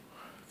Cole,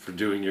 for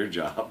doing your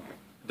job.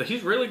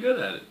 he's really good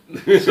at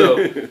it.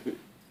 So,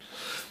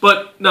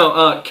 but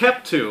no,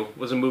 Cap 2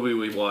 was a movie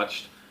we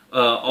watched.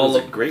 All was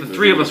a of great the movie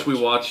three of we us we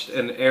watched,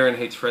 and Aaron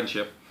hates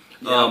friendship.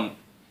 Yeah.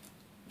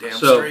 Damn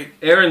So straight.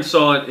 Aaron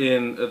saw it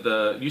in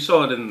you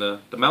saw it in the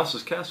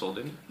Mouse's Castle,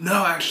 didn't you?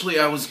 No, actually,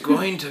 I was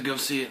going to go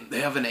see it.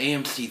 They have an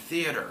AMC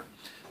theater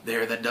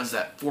there that does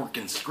that fork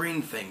and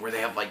screen thing where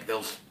they have like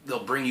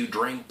they'll bring you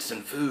drinks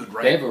and food,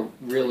 right? they have a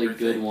really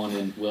Everything. good one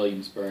in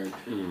Williamsburg.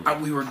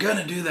 We were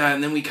gonna do that,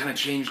 and then we kind of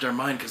changed our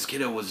mind because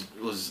Kiddo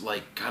was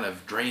like kind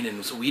of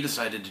draining, so we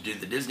decided to do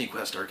the Disney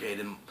Quest arcade,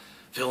 and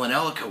Phil and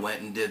Elika went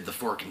and did the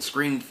fork and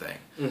screen thing.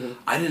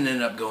 I didn't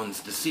end up going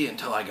to see it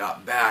until I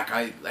got back.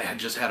 I had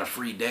just had a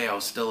free day. I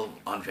was still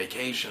on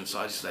vacation, so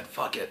I just said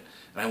fuck it,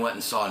 and I went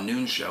and saw a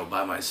noon show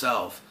by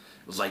myself.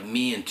 It was like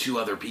me and 2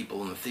 other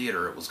people in the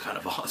theater. It was kind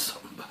of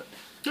awesome, but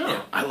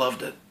yeah, I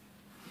loved it.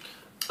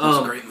 It was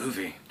a great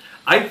movie.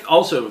 I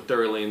also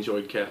thoroughly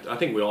enjoyed Cap. I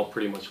think we all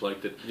pretty much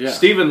liked it. Yeah.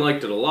 Steven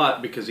liked it a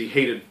lot because he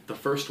hated the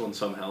first one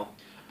somehow.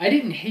 I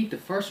didn't hate the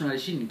first one. I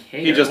just didn't care.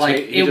 He just, like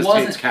he it just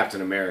wasn't. hates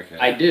Captain America.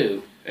 I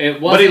do. It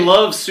but wasn't. he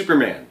loves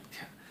Superman.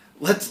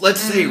 Let's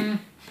say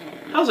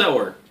How's that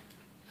work?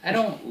 I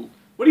don't.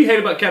 What do you hate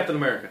about Captain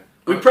America?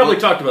 We probably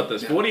talked about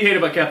this, but what do you hate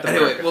about Captain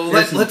anyway. America? Well,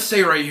 let's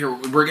say right here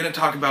we're going to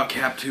talk about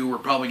Cap 2. We're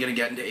probably going to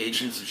get into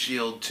Agents of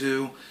Shield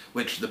 2,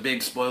 which the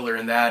big spoiler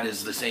in that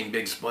is the same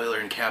big spoiler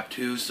in Cap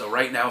 2. So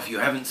right now, if you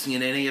haven't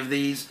seen any of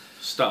these,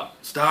 Stop.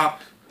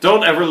 stop.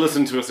 Don't ever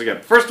listen to us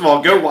again. First of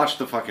all, go watch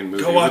the fucking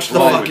movie. Go watch What's the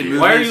wrong fucking with you? movie.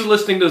 Why are you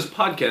listening to this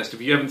podcast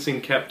if you haven't seen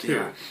Cap 2?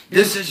 Yeah.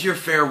 This is your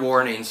fair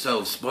warning,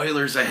 so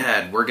spoilers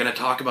ahead. We're going to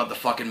talk about the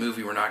fucking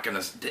movie. We're not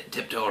going to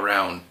tiptoe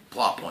around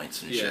plot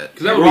points and Yeah. shit.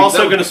 'Cause that would We're be- also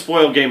that would going to be-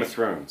 spoil Game of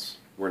Thrones.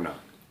 We're not.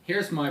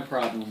 Here's my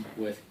problem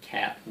with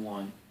Cap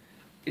 1.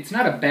 It's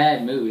not a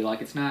bad movie.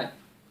 Like, it's not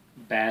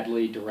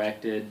badly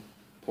directed,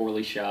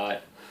 poorly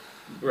shot,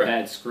 Right.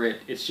 bad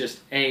script. It's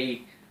just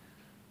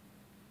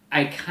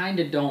I kind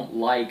of don't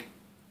like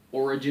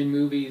origin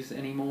movies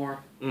anymore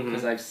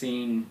because I've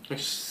seen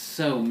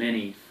so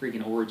many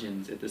freaking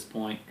origins at this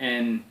point,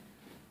 and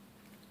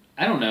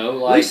I don't know. At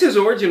Like, least his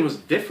origin was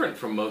different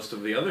from most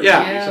of the other Yeah.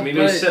 movies. Yeah, I mean,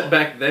 it was but- set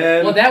back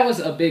then. well, that was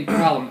a big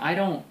problem. I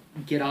don't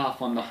get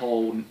off on the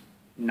whole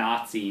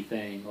Nazi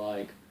thing.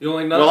 Like, You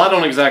only Well, I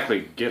don't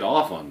exactly get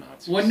off on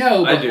Nazis. well,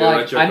 no, I but do. I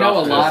like joke I know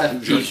a off lot this.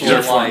 of Those people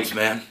are fronts, like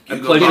man. I You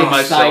go pleasure get boss.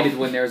 myself. excited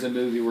when there's a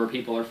movie where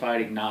people are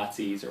fighting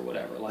Nazis or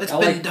whatever. Like, It's I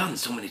been like, done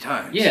so many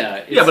times.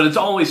 yeah, Yeah, but it's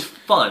always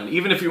fun.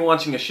 Even if you're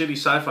watching a shitty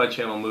Sci-Fi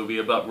Channel movie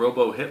about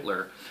Robo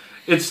Hitler,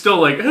 it's still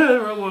like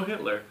Robo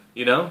Hitler.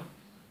 You know?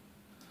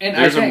 and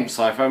There's I think a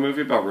sci-fi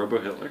movie about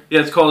Robo Hitler.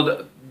 Yeah, it's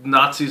called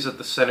Nazis at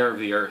the Center of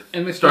the Earth,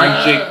 And with starring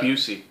the- Jake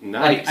Busey.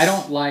 Nice. like I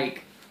don't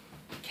like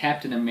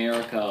Captain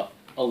America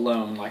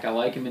alone. Like, I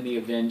like him in the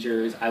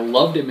Avengers. I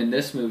loved him in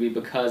this movie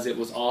because it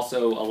was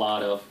also a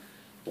lot of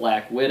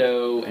Black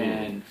Widow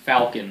and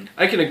Falcon.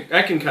 I can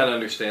kind of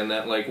understand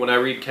that. Like when I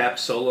read Cap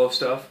solo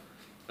stuff,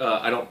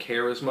 I don't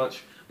care as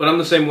much. But I'm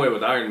the same way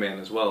with Iron Man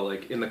as well.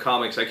 Like in the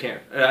comics, I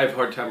have a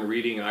hard time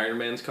reading Iron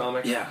Man's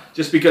comic. Yeah.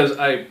 Just because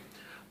I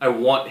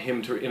want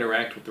him to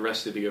interact with the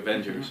rest of the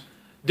Avengers.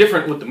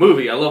 Different with the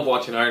movie. I love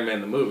watching Iron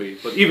Man the movie,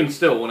 but even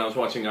still, when I was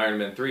watching Iron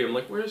Man 3, I'm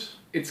like, when's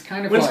It's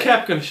kind of like,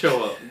 Cap gonna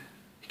show up?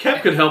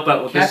 Cap could help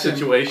out with Captain- this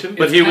situation.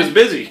 But It's he was kind-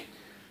 busy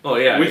Oh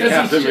yeah, with Because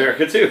Captain he's-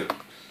 America too.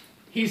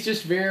 he's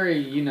just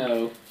very,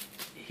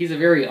 he's a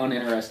very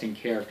uninteresting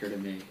character to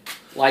me.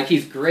 Like,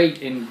 he's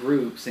great in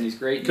groups and he's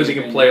great in because he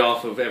the can Avengers. play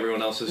off of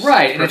everyone else's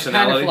Right, and it's kind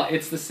personality. of like,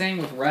 it's the same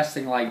with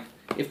wrestling. Like,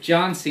 if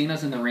John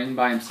Cena's in the ring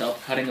by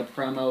himself cutting a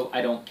promo,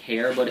 I don't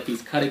care. But if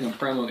he's cutting a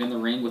promo in the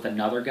ring with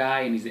another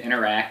guy and he's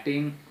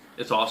interacting,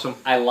 It's awesome.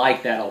 I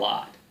like that a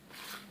lot.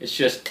 It's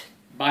just,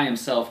 by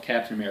himself,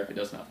 Captain America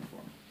does nothing for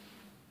me.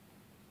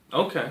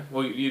 Okay,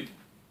 well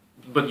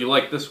but you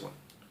like this one.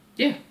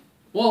 Yeah.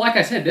 Well, like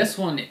I said, this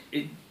one,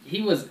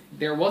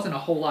 there wasn't a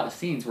whole lot of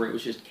scenes where it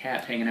was just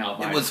Cap hanging out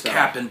by It was himself.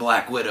 Cap and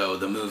Black Widow,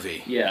 the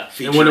movie. Yeah.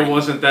 And when it featuring-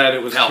 wasn't that,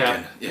 it was Falcon,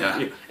 Cap.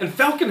 yeah. And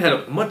Falcon had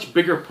a much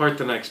bigger part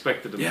than I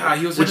expected him to. Yeah,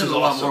 he was which in it is a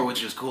lot awesome. more,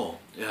 which is cool.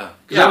 Yeah.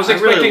 Because I was I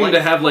really expecting him to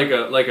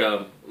liked-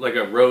 have like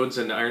a Rhodes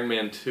in Iron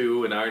Man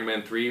 2 and Iron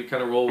Man 3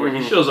 kind of role where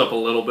he shows up a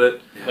little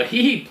bit. But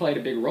he played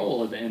a big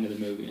role at the end of the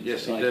movie. And Yes,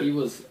 shit. he like, did. he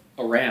was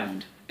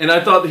around. And I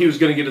thought that he was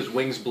going to get his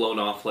wings blown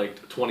off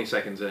like 20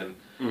 seconds in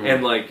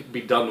and like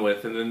be done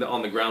with, and then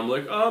on the ground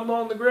like, oh, I'm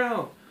on the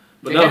ground.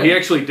 But They no, had he a-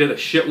 actually did a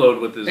shitload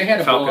with his They had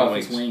to blow Falcon off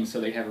wings. his wings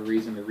so they have a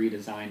reason to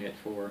redesign it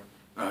for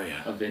Oh,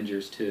 yeah.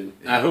 Avengers 2.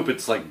 I hope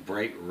it's like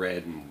bright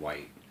red and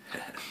white.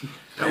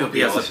 That would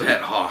be awesome. a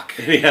pet hawk.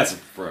 And he has a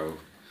fro.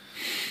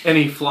 And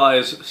he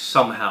flies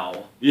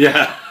somehow.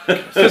 Yeah.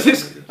 'Cause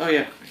his, Oh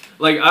yeah.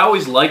 like I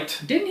always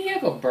liked. Didn't he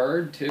have a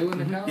bird, too, in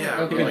the comic?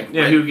 Yeah, Okay. like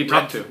Yeah, Red, who could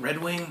talk to.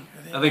 Red Wing,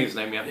 I think. I think his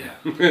name, yeah.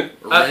 Yeah.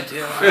 Or Red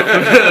Tail. I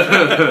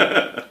don't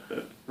know.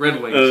 Red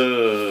wings.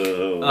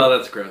 Oh, Oh,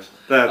 that's gross.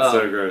 that's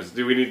so gross.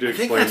 Do we need to I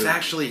think explain that's it?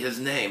 actually his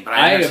name, but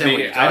I understand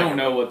what you're I talking don't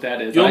know what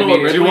that is. You don't know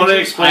what Red Do you want to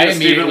Wings? explain to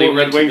Steven what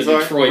Red Wings the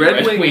are? Detroit Red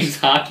Red, Wings- Wings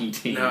hockey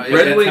team. No, That's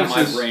Red how Wings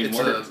my is- brain It's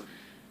works. a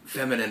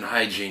feminine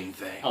hygiene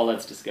thing. Oh,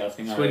 that's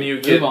disgusting. All When right. you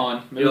move get,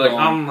 on. Move you're like,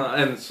 on.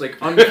 and it's like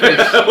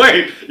unfixed.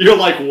 Wait, you're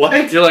like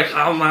what? You're like,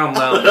 nom.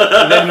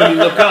 And then when you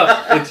look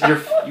up, it's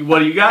what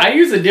do you got? I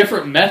use a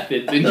different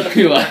method than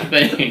you, I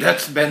think.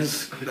 That's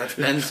Ben's.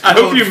 I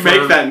hope code you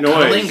make for that noise.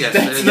 cunnilingus. That's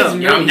It's his nom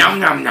move. nom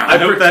nom nom.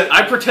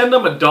 I pretend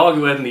I'm a dog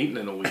who hadn't eaten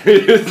in a week.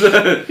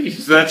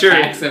 So that's your.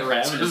 Hacks at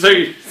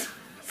rabbits.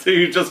 So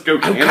you just go.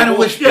 I kind cannibal? of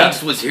wish Yeah.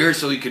 Beats was here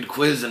so he could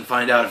quiz and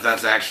find out if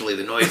that's actually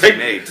the noise he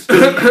makes.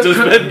 Does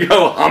Ben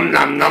go hum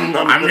nom nom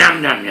nom Nom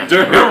nom nom nom.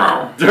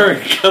 during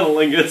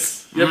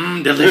cunnilingus?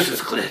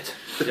 Delicious clit.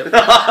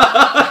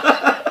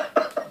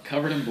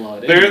 Covered in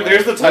blood.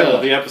 There's the title Ugh.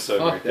 of the episode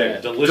Fuck right there.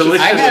 that. Delicious.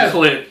 Delicious I have-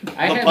 clit.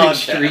 I the have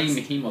podcast. extreme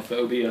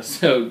hemophobia,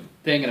 so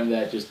thinking of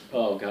that just,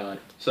 oh god.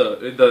 So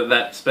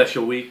that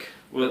special week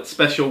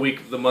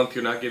of the month,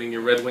 you're not getting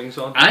your Red Wings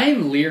on.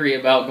 I'm leery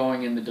about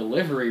going in the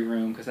delivery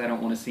room because I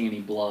don't want to see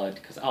any blood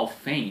because I'll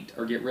faint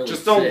or get really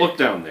Just don't sick. look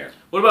down there.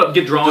 What about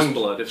drawing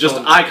blood? If Just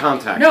someone- eye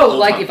contact. the No, whole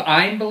like time. if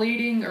I'm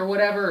bleeding or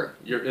whatever,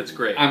 it's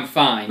great. I'm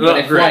fine. Not But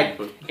if great, like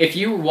but- if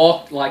you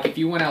walked if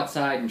you went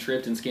outside and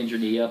tripped and skinned your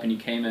knee up and you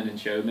came in and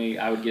showed me,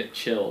 I would get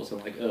chills. I'm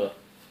like,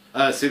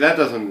 ugh. See, that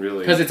doesn't really.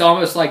 Because it's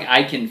almost like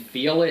I can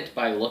feel it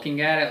by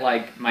looking at it.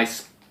 Like my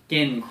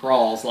skin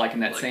crawls like in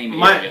that same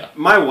area.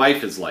 My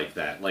wife is like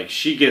that. Like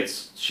she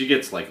gets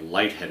like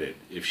lightheaded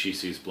if she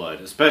sees blood,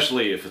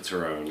 especially if it's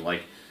her own.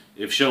 Like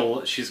if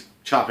she's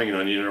chopping an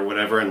onion or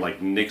whatever and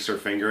like nicks her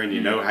finger, and you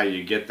know how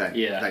you get that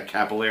that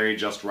capillary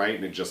just right,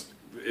 and it just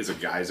is a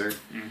geyser.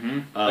 Mm-hmm.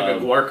 like a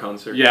Guar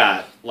concert.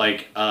 Yeah,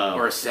 like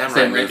Or a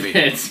samurai movie.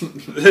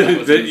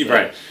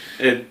 right.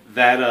 And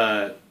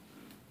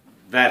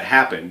that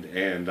happened,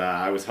 and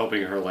I was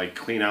helping her like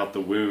clean out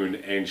the wound,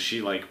 and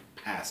she like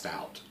passed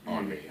out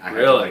on me. I had to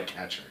Really? like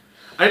catch her.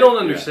 I don't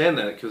understand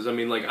that because I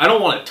mean, like, I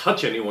don't want to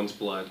touch anyone's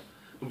blood,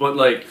 but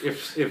like,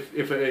 if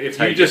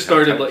how you you just get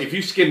started, hepatitis. like, if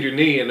you skinned your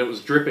knee and it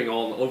was dripping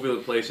all over the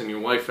place, and your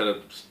wife had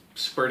a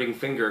spurting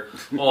finger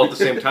all at the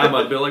same time,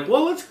 I'd be like,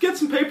 well, let's get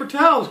some paper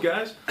towels,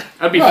 guys.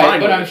 I'd be Right, fine.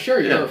 but with I'm it. sure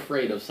you're Yeah.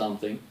 afraid of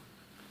something.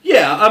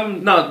 Yeah,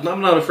 I'm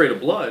not afraid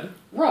of blood.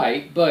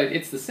 Right, but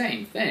it's the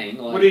same thing.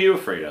 Like, What are you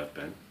afraid of,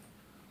 Ben?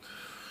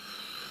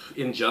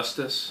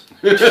 injustice.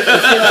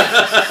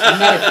 I'm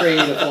not afraid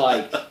of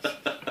like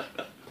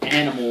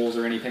animals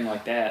or anything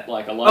like that.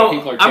 Like a lot of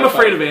people are. I'm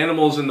afraid of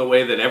animals in the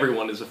way that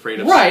everyone is afraid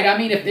of. Right. I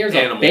mean, if there's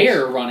animals. a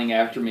bear running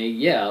after me,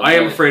 yeah. I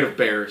am afraid of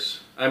bears.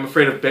 I'm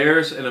afraid of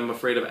bears, and I'm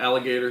afraid of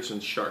alligators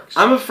and sharks.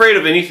 I'm afraid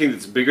of anything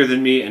that's bigger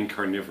than me and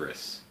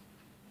carnivorous.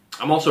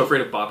 I'm also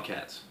afraid of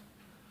bobcats.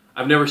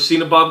 I've never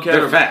seen a bobcat.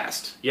 They're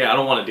fast. Yeah, I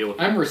don't want to deal with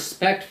them. I'm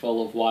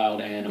respectful of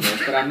wild animals,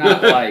 but I'm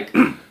not like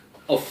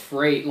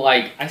afraid.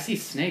 Like I see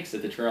snakes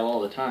at the trail all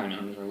the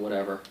time, or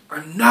whatever.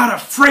 I'm not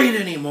afraid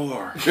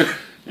anymore.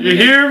 You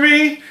hear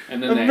me?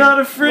 And then I'm they not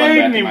afraid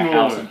run back to my anymore.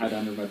 house and hide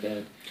under my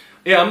bed.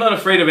 Yeah, I'm not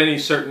afraid of any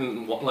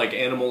certain like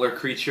animal or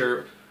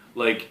creature,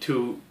 like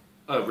to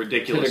a To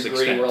ridiculous the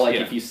degree extent. where, like,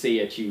 yeah. if you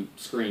see it, you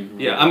scream.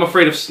 Yeah, I'm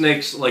afraid of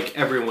snakes like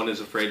everyone is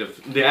afraid of.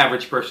 The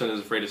average person is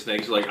afraid of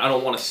snakes. Like, I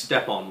don't want to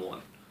step on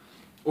one.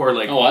 Or,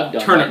 like, I've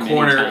done turn that a many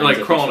corner, times like,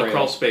 at crawl the in a trail.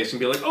 crawl space and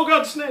be like, oh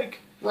god, snake!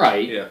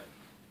 Right. Yeah.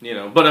 You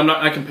know, but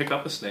I can pick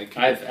up a snake.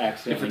 I've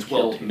accidentally If it's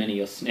well killed tamed. many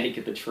a snake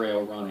at the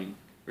trail running.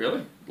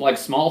 Really? Like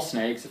small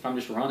snakes, if I'm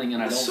just running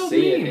and I don't That's so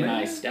see mean, it and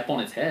I man. step on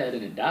its head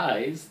and it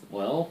dies,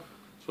 well...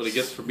 That's what he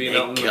gets for being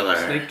Snake out on the killer.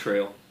 snake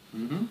trail.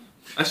 Mm-hmm.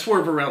 I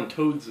swerve around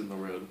toads in the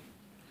road.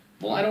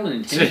 Well, I don't To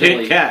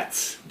intentionally... hit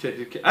cats.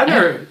 I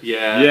never...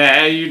 Yeah.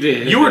 Yeah, you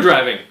did. You were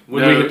driving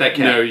when we hit that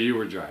cat. No, you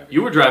were driving.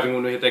 You were driving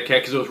when we hit that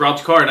cat because it was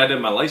Rob's car and I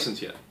didn't have my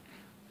license yet.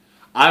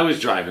 I was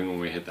driving when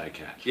we hit that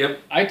cat. Yep.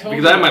 I told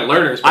Because I had my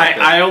learners back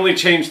then. I only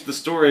changed the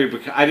story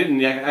because I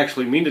didn't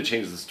actually mean to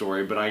change the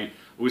story, but I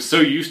was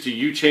so used to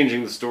you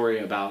changing the story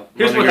about.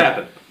 Here's what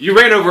happened. You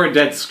ran over a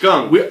dead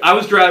skunk. I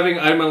was driving.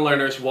 I had my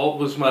learners. Walt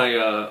was my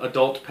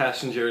adult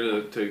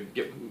passenger to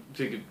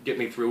get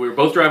me through. We were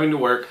both driving to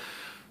work.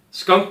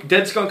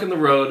 Dead skunk in the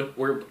road.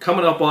 We're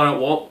coming up on it.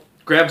 Walt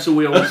grabs the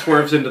wheel and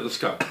swerves into the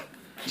skunk,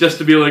 just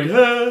to be like,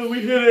 "Ah,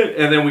 we hit it."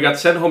 And then we got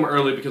sent home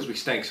early because we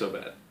stank so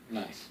bad.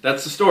 Nice.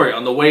 That's the story.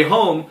 On the way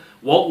home,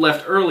 Walt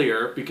left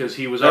earlier because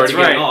he was That's already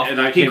getting right, off.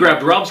 and He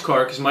grabbed Rob's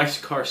car because my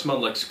car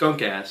smelled like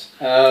skunk ass.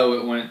 Oh,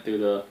 it went through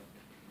the...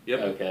 Yep.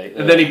 Okay.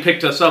 And then he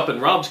picked us up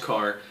in Rob's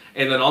car,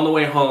 and then on the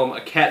way home,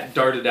 a cat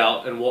darted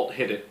out, and Walt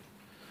hit it.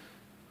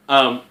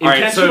 All right,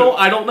 Intentional? so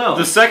I don't know.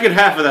 the second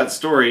half of that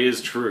story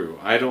is true.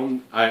 I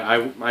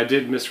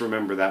did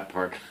misremember that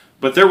part.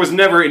 But there was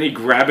never any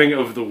grabbing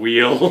of the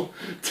wheel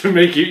to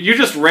make you... You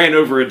just ran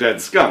over a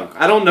dead skunk.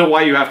 I don't know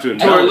why you have to... To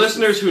our embellish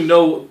listeners who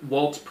know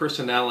Walt's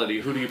personality,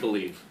 who do you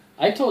believe?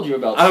 I told you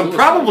about Suicide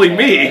probably Cat,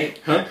 me.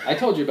 right? Huh? I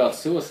told you about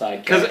Suicide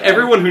Cat. Because right?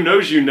 everyone who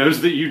knows you knows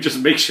that you just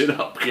make shit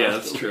up. Yeah,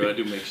 that's true. I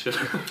do make shit.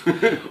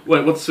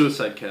 What's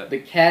Suicide Cat?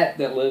 The cat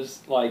that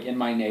lives, like, in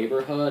my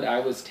neighborhood,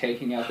 I was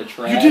taking out the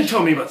trash. You did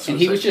tell me about Suicide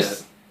And he was Cat.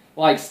 just,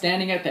 like,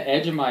 standing at the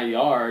edge of my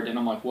yard, and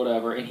I'm like,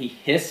 whatever, and he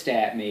hissed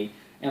at me.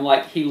 And,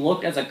 like, he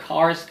looked as a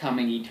car's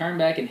coming, he turned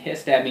back and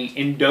hissed at me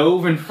and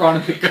dove in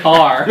front of the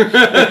car.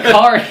 The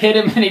car hit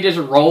him and he just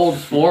rolled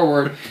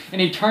forward.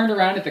 And he turned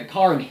around at the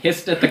car and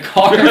hissed at the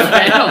car and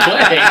ran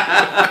away.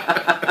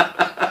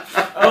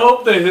 I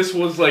hope that this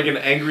was like an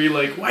angry,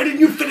 like, why didn't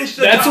you finish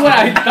the That's job? what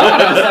I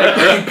thought. I was like,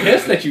 are you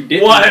pissed that you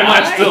didn't Why am I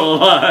die? still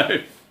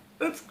alive?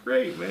 That's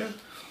great, man.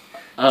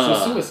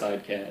 So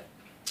Suicide Cat.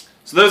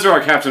 So those are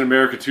our Captain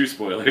America 2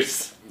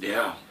 spoilers.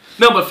 Yeah.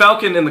 No, but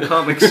Falcon in the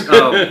comics,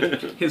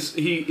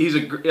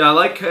 I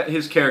like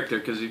his character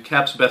because he's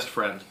Cap's best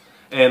friend,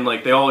 and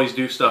like they always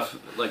do stuff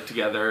like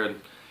together, and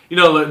you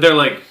know they're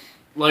like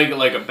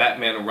a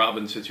Batman and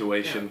Robin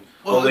situation.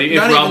 Well, Only if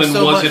not even Robin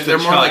so wasn't much. They're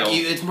a more child. like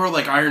it's more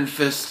like Iron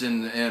Fist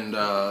and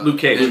Luke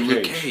Cage. and Luke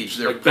Luke Cage. Cage.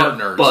 They're Like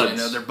partners. buds. You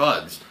know, they're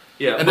buds.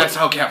 Yeah, And that's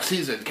how Cap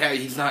sees it.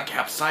 He's not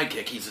Cap's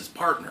sidekick. He's his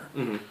partner.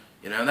 Mhm.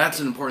 You know, and that's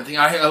an important thing.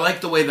 I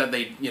like the way that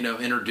they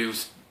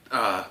introduced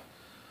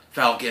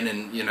Falcon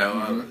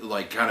and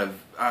like kind of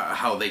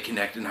how they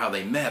connect and how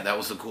they met. That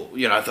was a cool.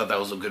 I thought that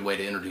was a good way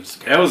to introduce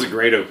the That was a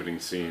great opening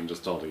scene,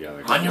 just all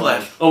together. On your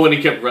left. Oh, when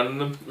he kept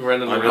running On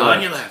around. your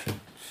On your left.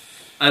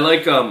 I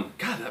like God,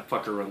 that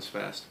fucker runs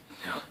fast.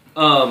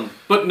 Yeah.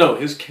 But no,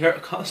 his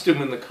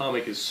costume in the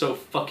comic is so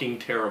fucking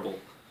terrible.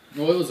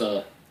 Well, it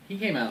was he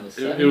came out in the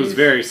 70s. It was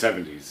very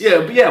 70s.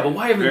 Yeah, but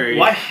why Very-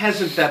 why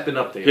hasn't that been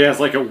updated? He has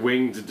like a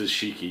winged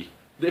dashiki.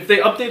 If they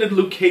updated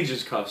Luke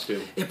Cage's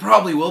costume, It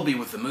probably will be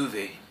with the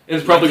movie.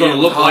 it's probably Like, going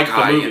to look like the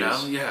Hawkeye,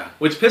 movies. Yeah.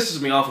 Which pisses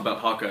me off about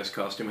Hawkeye's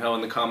costume, how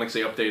in the comics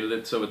they updated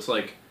it so it's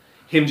like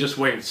him just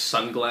wearing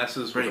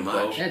sunglasses Pretty with a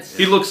bow. much. That's-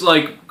 He looks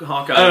like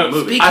Hawkeye in the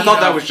movie. speak- I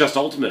thought that of- was just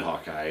Ultimate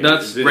Hawkeye.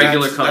 That's Did-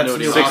 regular That's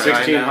continuity. new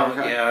 616 Hawkeye now.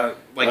 Hawkeye? Yeah,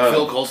 like Oh.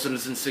 Phil Coulson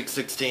is in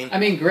 616. I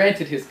mean,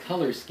 granted, his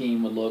color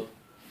scheme would look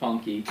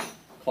funky.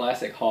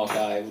 Classic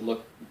Hawkeye would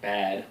look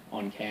bad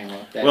on camera.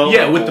 That'd Well, be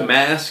Yeah, with cool. the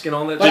mask and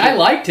all that. But shit. I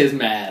liked his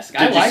mask.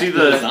 I Did you liked see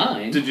the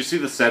design. Did you see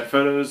the set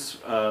photos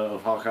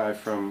of Hawkeye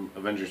from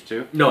Avengers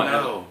 2? No, I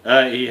haven't.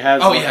 No. He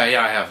has. Oh like-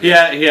 yeah, I have.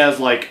 Yeah, he has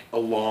like a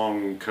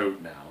long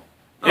coat now.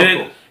 Oh, And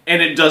cool.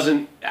 and it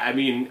doesn't. I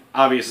mean,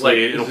 obviously,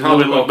 Like, it'll is it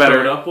probably all look better.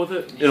 covered up with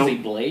it. Is It'll- he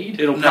Blade?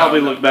 It'll No,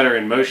 probably no. look better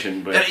in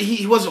motion, but And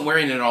he wasn't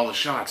wearing it in all the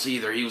shots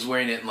either. He was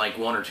wearing it in like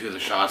one or two of the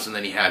shots, and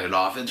then he had it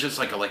off. It's just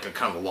like a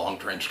kind of a long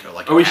trench coat.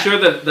 Like Are we a hat. sure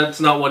that that's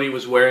not what he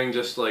was wearing?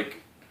 Just like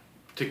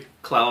to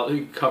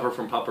cover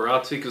from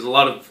paparazzi, because a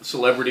lot of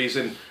celebrities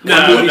in No,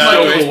 one movie no,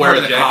 still it was will wear part a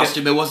of the jacket.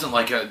 costume. It wasn't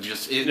like a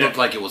just. It Yeah. looked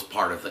like it was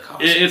part of the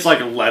costume. it's like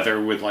a leather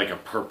with like a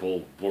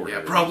purple border. Yeah,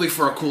 probably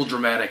for a cool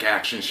dramatic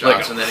action Like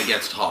shots, a- and then it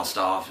gets tossed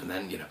off, and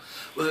then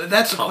Well,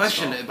 that's the Tossed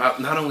question off. about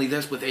not only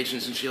this with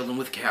Agents of Shield and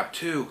with Cap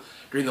too.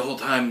 During the whole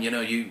time,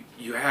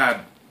 you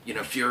had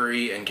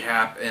Fury and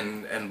Cap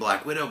and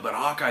Black Widow, but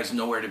Hawkeye's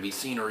nowhere to be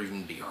seen or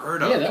even be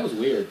heard of. Yeah, that was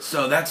weird.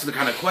 So that's the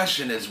kind of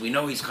question: is we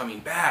know he's coming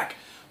back,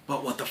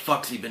 but what the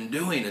fuck's he been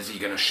doing? Is he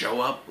going to show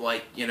up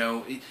like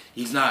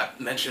he's not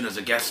mentioned as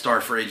a guest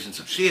star for Agents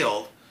of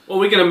Shield? Well,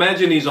 we can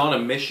imagine he's on a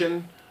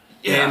mission,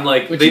 Yeah. and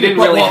like But they you- didn't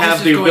but really Well, have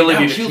this the is going ability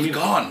down. to Shield's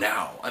communicate. gone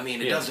now. I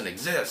mean, it Yeah. doesn't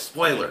exist.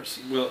 Spoilers.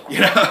 Well, You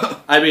know.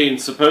 I mean,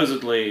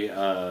 supposedly,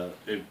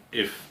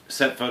 if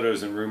set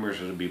photos and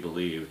rumors are to be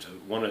believed,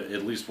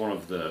 at least one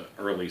of the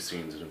early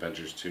scenes in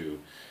Avengers 2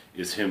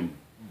 is him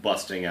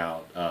busting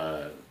out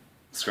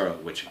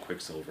Scarlet Witch and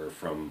Quicksilver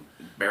from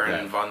Baron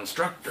Yeah. von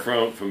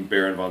Strucker. from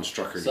Baron von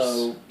Strucker's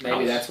So maybe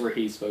house. that's where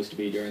he's supposed to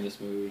be during this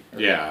movie. Or-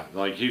 Yeah,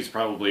 like he's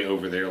probably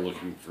over there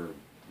looking for.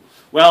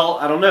 Well,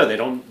 I don't know. They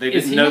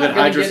Is didn't he know not that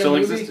gonna Hydra get a still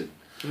movie? existed.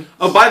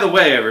 Oh, by the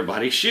way,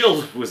 everybody,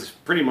 Shield was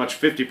pretty much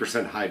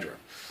 50% Hydra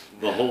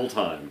the whole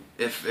time.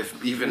 if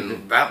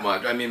even that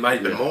much. I mean, might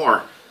have been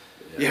more.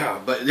 Yeah,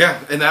 but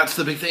and that's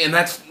the big thing, and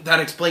that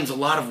explains a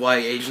lot of why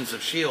Agents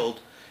of Shield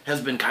has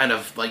been kind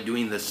of like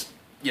doing this,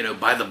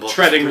 by the book,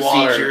 Treading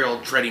water.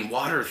 procedural treading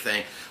water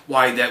thing.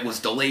 Why that was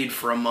delayed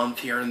for a month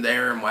here and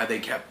there, and why they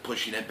kept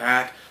pushing it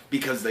back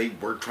because they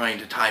were trying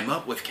to time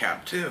up with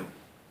Cap too.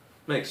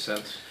 Makes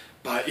sense.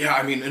 But yeah,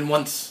 I mean,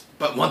 once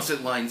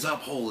it lines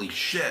up, holy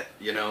shit,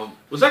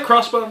 Was that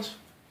Crossbones?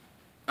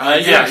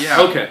 Yes.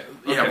 Okay.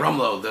 Yeah, Okay.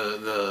 Rumlow,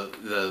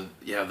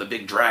 the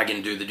big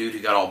dragon dude, the dude who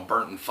got all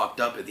burnt and fucked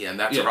up at the end.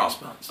 That's Yeah.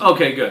 Crossbones.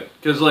 Okay, good.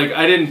 Because like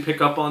I didn't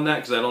pick up on that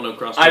because I don't know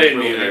Crossbones. I didn't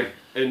really either, well.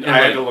 and And I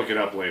had like- to look it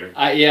up later.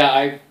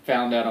 I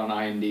found out on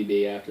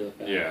IMDb after the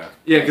fact. Yeah.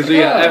 Yeah, because Oh,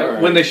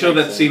 alright, when they show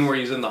makes that scene sense. where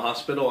he's in the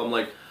hospital, I'm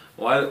like,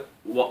 why?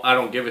 Well, I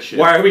don't give a shit.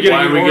 Why are we getting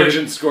an getting-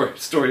 origin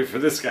story for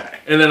this guy?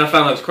 And then I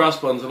found out it's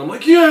Crossbones, and I'm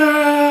like,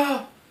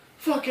 yeah,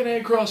 fucking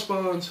A,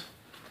 Crossbones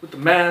with the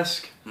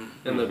mask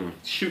and the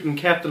shooting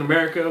Captain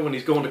America when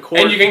he's going to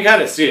court. And you can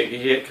kind of see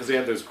it because he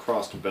had those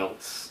crossed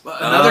belts. But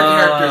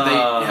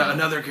Ah.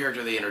 another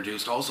character they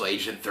introduced also,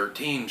 Agent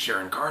 13,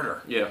 Sharon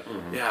Carter. yeah.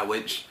 Yeah,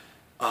 which,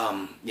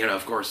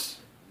 of course,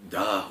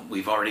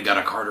 we've already got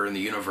a Carter in the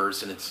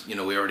universe, and it's, we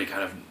already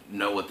kind of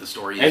know what the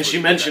story is. And she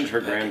with mentioned that- her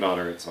that-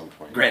 granddaughter at some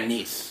point.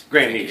 Grandniece.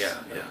 Grandniece.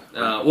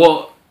 Yeah.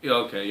 Well, yeah,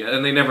 okay, yeah,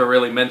 and they never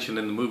really mentioned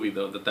in the movie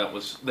though that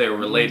they were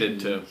related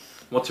to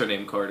what's her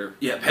name, Carter.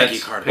 Yeah, Peggy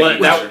That's Carter. Peggy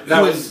But Carter. that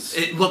Who was- is-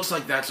 it looks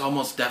like that's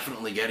almost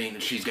definitely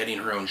she's getting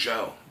her own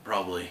show,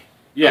 probably.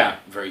 Yeah.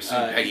 Very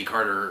soon. Peggy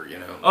Carter,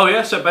 Oh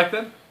yeah, so back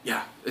then.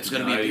 Yeah, it's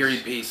going to be Nice. a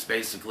period piece,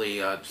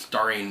 basically,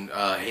 starring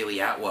Haley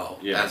Atwell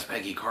Yeah. as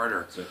Peggy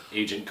Carter. So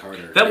Agent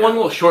Carter. That Yeah. one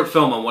little short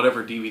film on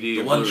whatever DVD.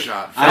 The or one Blu-ray.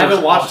 shot. I haven't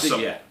was watched awesome.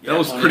 it yet. That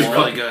was Yeah, pretty It's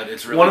fun. really good.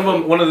 It's really One of good.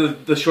 them, one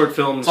of the short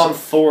films. It's on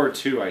Thor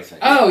 2, I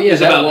think. Oh yeah,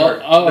 is that about was.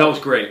 her. Oh, That was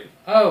great.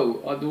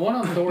 the one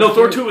on Thor. No,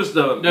 Thor 2 2 was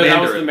the No, Mandarin.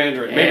 that was the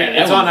Mandarin. Yeah, Maybe that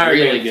it's on one's Iron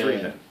really Man 3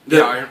 good. then.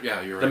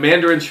 Yeah, you're The right.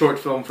 Mandarin short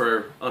film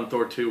on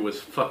Thor 2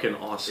 was fucking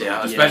awesome.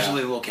 Yeah,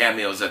 especially the little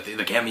cameos the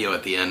cameo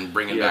at the end,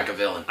 bringing Yeah. back a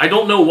villain. I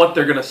don't know what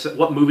they're gonna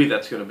what movie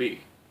that's gonna be.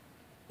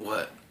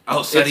 What?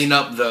 Oh, setting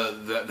up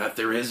that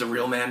there is a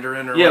real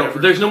Mandarin or Yeah, whatever.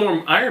 there's no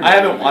more Iron Man. I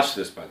haven't movies. watched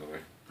this, by the way.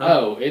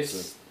 Oh,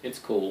 it's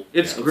cool.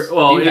 It's Yeah.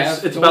 well, Do you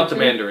it's have about the Thor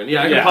 2? Mandarin.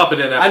 Yeah, I can pop it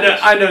in. I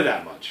After I know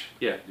that much.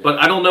 Yeah, but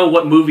I don't know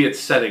what movie it's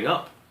setting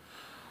up.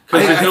 I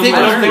Because think it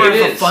I was don't more think of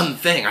it a is. fun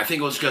thing. I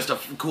think it was just a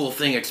cool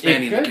thing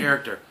expanding the could.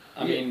 character.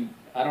 I mean,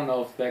 I don't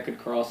know if that could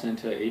cross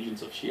into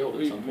Agents of Shield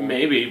at some point.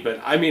 Maybe, but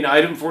I mean,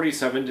 Item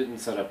 47 didn't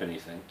set up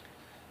anything.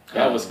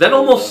 That was that cool,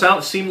 almost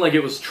though. seemed like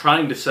it was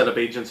trying to set up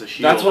Agents of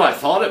Shield. That's what I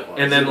thought it was.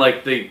 And then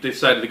like they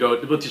decided to go,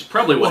 which is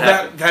probably what Well,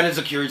 happened. that is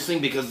a curious thing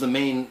because the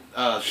main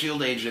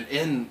SHIELD agent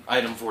in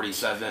Item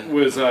 47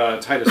 was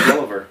Titus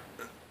Welliver.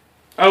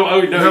 Oh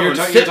no, No, you're, it's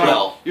talking,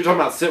 Sitwell. you're talking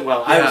about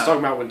Sitwell. I was Yeah. talking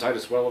about when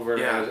Titus Welliver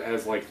Yeah.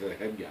 as like the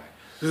head guy.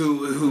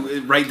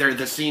 who right there,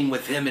 the scene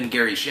with him and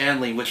Gary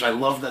Shandling, which I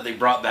love that they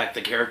brought back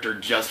the character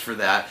just for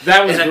that.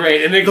 That was And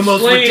great, and it the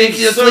most explains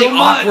ridiculously so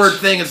much. awkward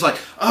thing is like,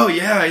 oh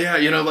yeah,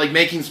 like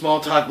making small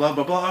talk, blah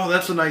blah blah. Oh,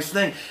 that's a nice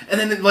thing.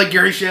 And then like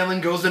Gary Shandling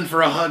goes in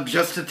for a hug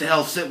just to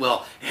tell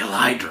Sitwell, "Hail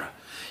Hydra,"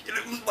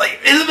 like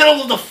in the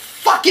middle of the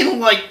fucking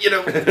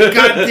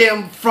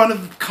goddamn front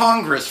of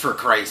Congress, for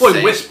Christ's Boy,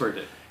 sake. whispered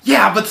it.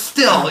 Yeah, but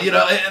still, and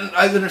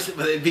I understand,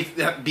 but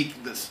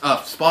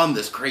it spawned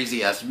this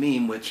crazy ass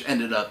meme, which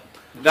ended up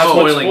That's what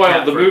Spoiling spoiled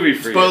Cat the for- movie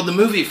for spoiled you. the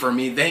movie for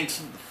me.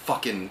 Thanks,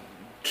 fucking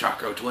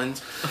Chaco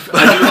twins.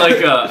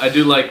 I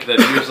do like that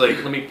he was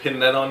like, let me pin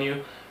that on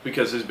you.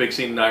 because his big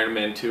scene in Iron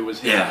Man 2 was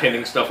him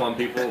pinning stuff on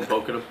people and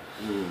poking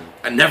them.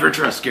 I never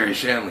trust Gary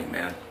Shandling,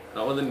 man.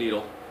 Not with a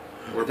needle.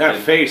 Or That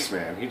pin. face,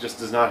 man. He just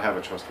does not have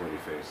a trustworthy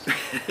face.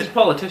 He's a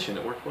politician.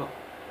 It worked well.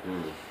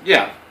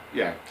 Yeah.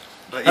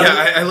 But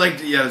yeah, I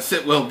liked. Yeah,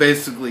 Sitwell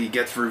basically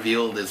gets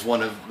revealed as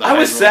one of. the I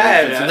was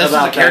sad And this is a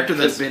about character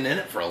that, that's 'cause- been in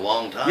it for a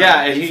long time.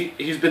 Yeah, and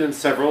he's been in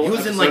several. he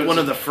was in like episodes. one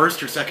of the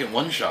first or second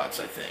one shots,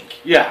 I think.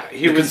 Yeah,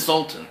 he The was.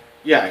 consultant.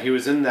 Yeah, he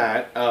was in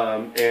that,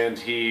 and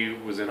he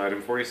was in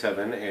Item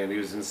 47, and he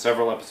was in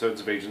several episodes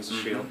of Agents of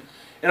S.H.I.E.L.D.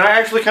 And I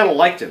actually kind of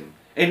liked him.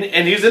 And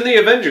he's in the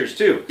Avengers,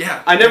 too.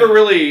 Yeah. I never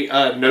really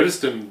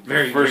noticed him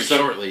Very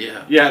shortly.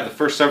 Yeah. Yeah, the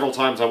first several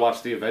times I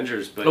watched the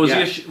Avengers. But Oh,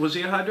 yeah. was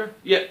he a Hydra?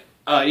 Yeah.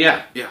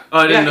 Yeah. Oh,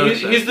 I didn't Yeah, know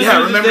he's that. the dude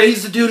Yeah, remember that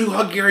he's the dude who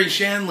hugged Gary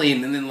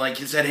Shandling and then like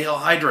he said Hail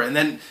Hydra and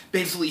then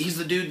basically he's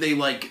the dude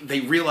they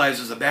realize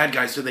is a bad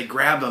guy so they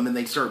grab him and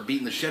they start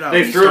beating the shit out of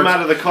him. They threw him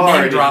out of the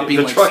car and dropping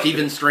the like truck-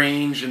 Stephen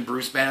Strange and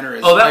Bruce Banner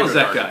as Oh, that was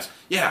Hydra that guards.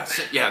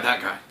 Yeah,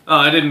 that guy. Oh,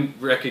 I didn't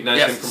recognize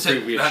Yeah, him from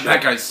previous that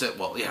shows. guy's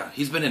Sitwell. Yeah,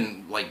 he's been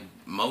in like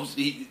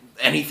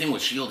anything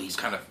with Shield. He's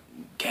kind of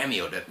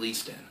cameoed at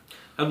least in.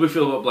 How did we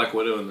feel about Black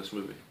Widow in this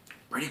movie?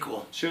 Pretty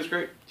cool. She was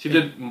great. She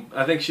did.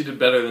 I think she did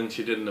better than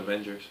she did in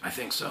Avengers. I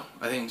think so.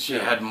 I think she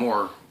Yeah. had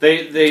more.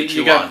 They to you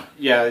chew got on.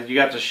 you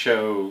got to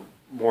show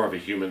more of a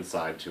human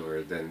side to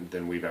her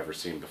than we've ever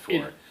seen before.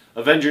 It-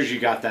 Avengers, you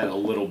got that a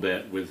little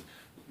bit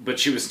but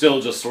she was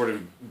still just sort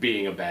of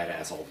being a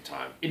badass all the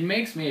time. It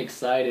makes me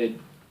excited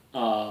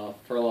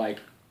for like.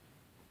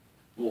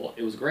 Well,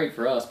 it was great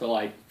for us, but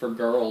like for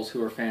girls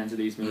who are fans of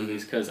these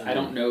movies, because I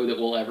don't know that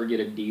we'll ever get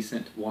a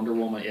decent Wonder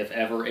Woman, if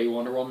ever a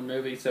Wonder Woman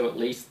movie. So at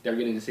least they're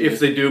getting to see. If this.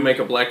 they do make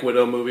a Black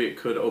Widow movie, it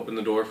could open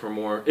the door for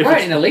more. If Right,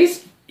 it's- and at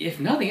least, if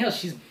nothing else,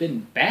 she's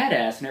been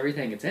badass in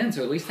everything it's in,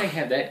 so at least they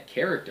have that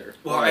character.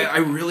 Well, I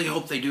really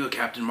hope they do a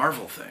Captain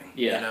Marvel thing.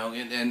 Yeah. You know,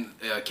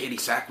 and Katie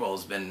Sackhoff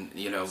has been,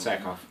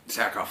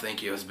 Sackhoff,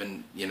 thank you, has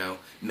been,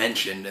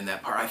 mentioned in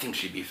that part. I think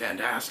she'd be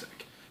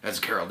fantastic as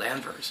Carol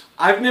Danvers.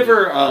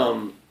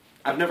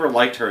 I've never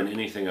liked her in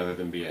anything other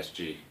than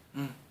BSG.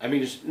 I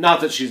mean,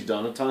 not that she's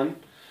done a ton,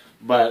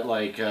 but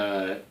like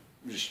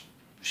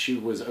she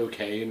was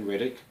okay in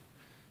Riddick.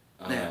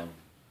 Yeah.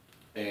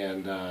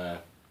 And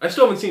I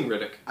still haven't seen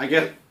Riddick. I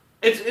guess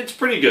it's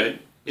pretty good.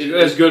 Is it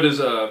as good as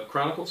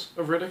Chronicles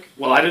of Riddick?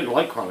 Well, I didn't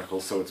like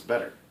Chronicles, so it's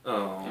better.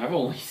 Oh, I've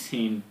only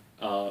seen.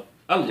 I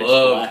Pitch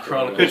love Black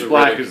Chronicles Pitch of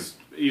Black Riddick. is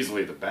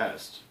easily the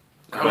best.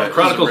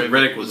 Chronicles of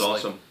Riddick was like-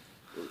 awesome.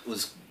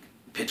 was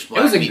Pitch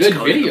Black. was a meets good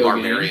Conan the video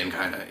Barbarian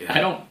kind of. Yeah. I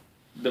don't.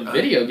 The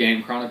video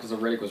game Chronicles of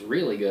Riddick was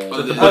really good.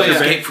 Oh, the Oh, yeah.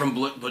 Escape from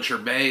Butcher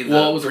Bay.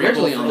 Well, it was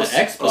originally on the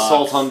Xbox.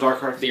 Assault on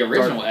Dark Heart. The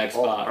original Dark-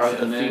 Xbox, or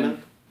the and then-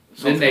 Demon?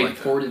 Then they like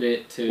that. ported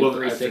it to Well,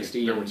 I think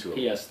 360 there were and two of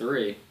them.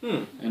 PS3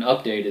 and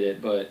updated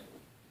it, but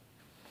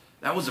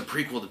That was a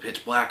prequel to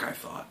Pitch Black, I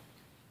thought.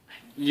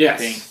 Yes.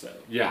 I think so.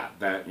 Yeah,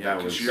 that Yeah,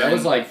 'cause was. you're- That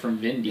was like from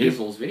Vin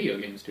Diesel's video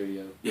game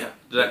studio. Yeah.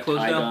 Did that close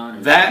down? Tygon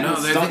or- That No, and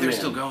I think they're Stuntman.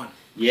 still going.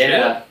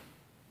 Yeah.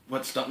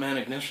 What, Stuntman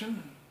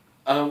Ignition?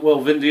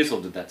 Well, Vin Diesel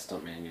did that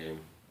Stuntman game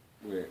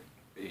where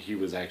he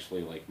was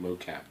actually like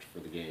mocapped for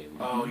the game.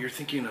 Oh, you're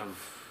thinking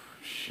of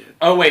shit.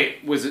 Oh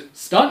wait, was it?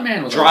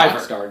 Stuntman was Driver.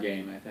 a Rockstar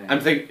game, I think. I'm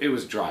thinking it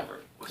was Driver.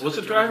 Was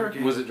the it Driver?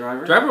 game? Was it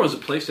Driver? Driver was a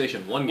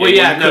PlayStation 1 game. Well,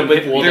 yeah, where you no, couldn't but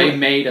hit well, people. they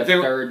made a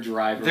there- third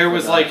Driver. There for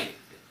was that.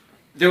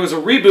 there was a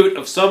reboot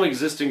of some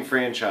existing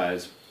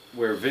franchise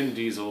where Vin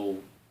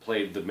Diesel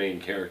played the main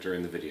character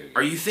in the video game.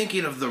 Are you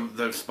thinking of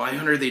the Spy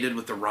Hunter they did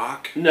with The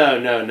Rock? No.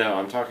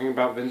 I'm talking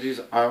about Vin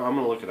Diesel. I'm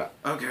gonna look it up.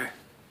 Okay.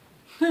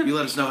 You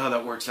let us know how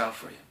that works out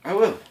for you. I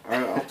will.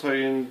 I'll tell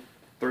you in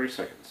 30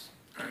 seconds.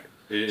 Alright.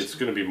 It's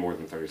gonna be more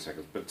than 30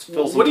 seconds, but Well,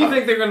 fill some what do you time.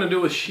 think they're going to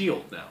do with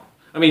S.H.I.E.L.D. now?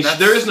 I mean, That's-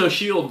 there is no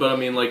S.H.I.E.L.D., but I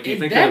mean, like, do you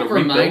think they're that going to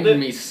rebuild reminded it?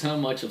 me so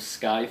much of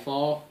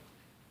Skyfall.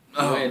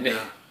 Oh, When yeah.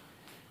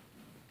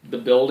 the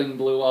building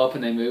blew up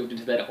and they moved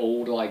into that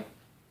old like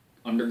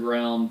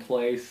underground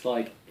place.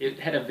 Like it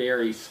had a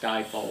very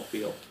Skyfall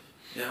feel.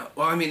 Yeah.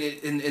 Well, I mean,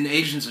 in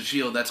Agents of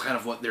S.H.I.E.L.D., that's kind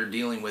of what they're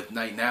dealing with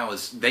right now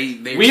is they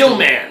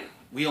Wheelman.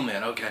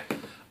 Wheelman, okay.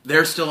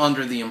 They're still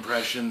under the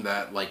impression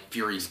that, like,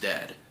 Fury's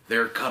dead.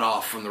 They're cut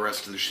off from the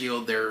rest of the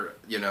S.H.I.E.L.D. They're,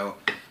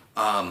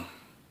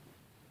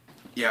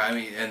 yeah, I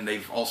mean, and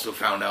they've also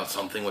found out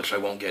something, which I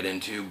won't get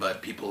into,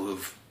 but people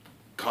who've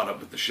caught up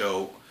with the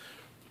show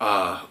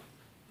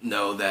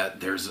know that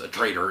there's a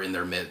traitor in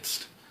their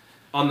midst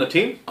On the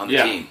team? on the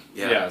Yeah. team.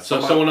 Yeah.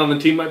 So someone on the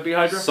team might be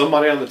Hydra?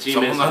 Somebody on the team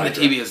Someone is on the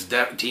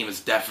Hydra. team is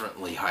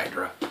definitely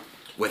Hydra.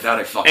 Without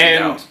a fucking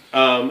And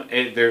doubt.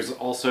 there's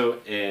also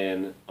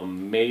an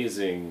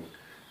amazing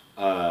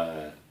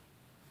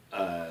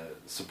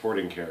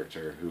supporting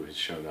character who has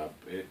shown up.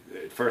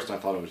 At first, I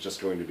thought it was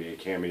just going to be a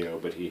cameo,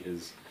 but he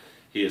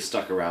has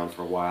stuck around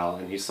for a while,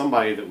 and he's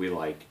somebody that we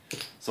like,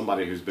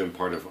 somebody who's been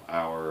part of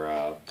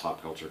our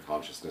pop culture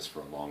consciousness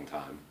for a long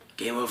time.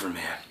 Game over,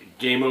 man.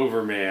 Game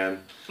over,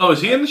 man. Oh,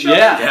 is he in the show?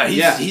 Yeah.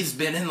 Yeah, he's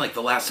been in like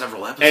the last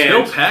several episodes.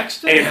 Bill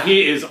Paxton? And Yeah.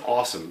 he is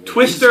awesome.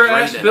 Twister He's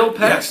great ass in Bill it.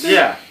 Paxton?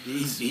 Yeah.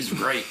 He's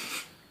great.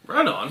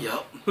 Right on.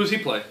 Yep. Who's he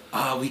play?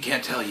 We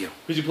can't tell you.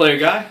 Who's he play? A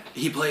guy?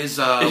 He plays.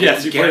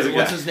 Yes, he plays a guy.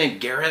 What's his name?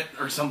 Garrett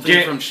or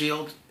something from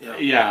Shield.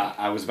 Yeah,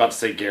 I was about to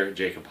say Garrett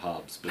Jacob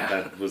Hobbs, but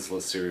that was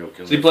the serial killer.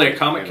 Does he play a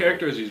comic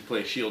character, or does he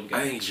play a Shield guy?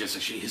 I think he's just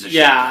he's a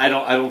Yeah,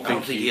 Shield I guy.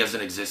 don't think he has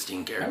an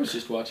existing character. I was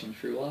just watching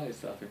True Lies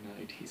the other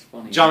night. He's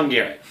funny. John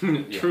Garrett.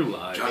 True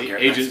Lies. John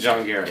Garrett. Agent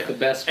John Garrett. The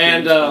best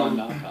And, James Bond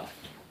knockoff.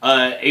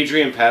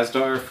 Adrian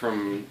Pasdar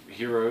from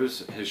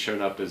Heroes has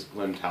shown up as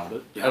Glenn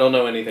Talbot. I don't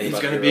know anything He's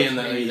about going to be Heroes.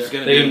 in the. He's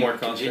going to They didn't be work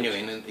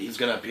continuing, and he's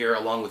going to appear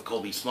along with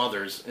Colby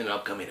Smothers in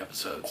upcoming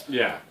episodes.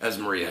 Yeah. As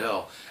Maria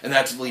Hill, and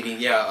that's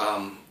leading.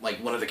 Like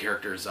one of the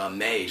characters,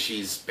 May.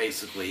 She's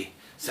basically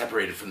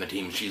separated from the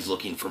team. She's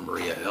looking for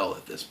Maria Hill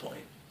at this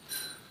point.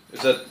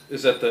 Is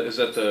that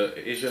the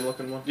Asian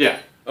looking one? Yeah.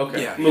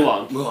 Okay. Yeah,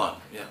 Mulan. Mulan.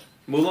 Yeah.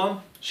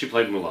 Mulan? She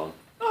played Mulan.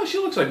 Oh, she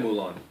looks like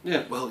Mulan.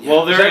 Yeah. Well, yeah.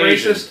 Well, Is they're that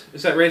Asian. racist?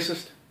 Is that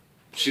racist?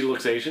 She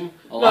looks Asian.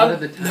 A lot of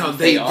the time, No,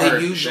 they are.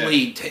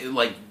 usually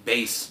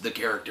base the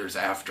characters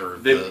after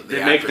They the make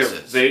their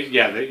actresses.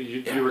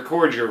 you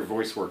record your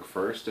voice work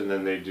first, and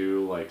then they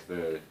do like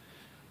the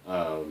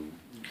Yeah,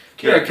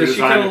 character 'cause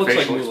she design kinda and looks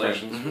like facial Mulan.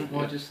 expressions.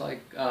 Well, just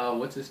like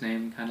what's his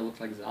name? Kind of looks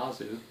like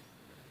Zazu.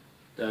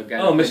 The guy.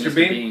 Oh, that played Mr.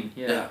 Bean?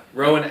 Yeah. Yeah.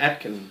 Rowan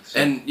Atkins.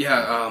 And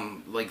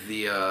like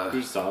the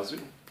Who's Zazu?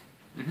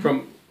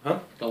 From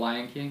The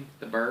Lion King,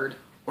 the bird.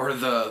 or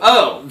the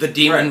Oh, the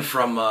demon right.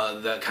 from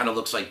that kind of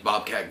looks like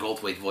Bobcat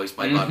Goldthwait, voiced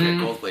by Bobcat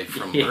Goldthwait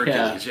from Yeah.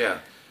 Hercules. Yeah,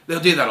 they'll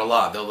do that a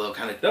lot. They'll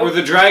kind of No. Or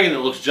the dragon that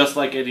looks just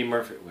like Eddie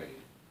Murphy. Wait.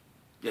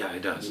 yeah,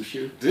 it does.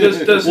 Mushu.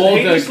 does Well,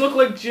 Hades the- look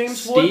like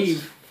James Steve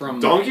Woods? from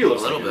Donkey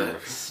looks A little like Eddie bit.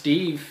 Murphy.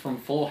 Steve from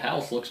Full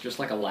House looks just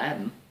like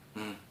Aladdin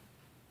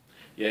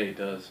Yeah, he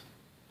does.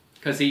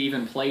 because he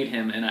even played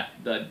him in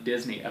the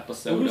Disney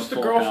episode Who's of the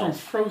Full girl House.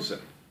 from Frozen?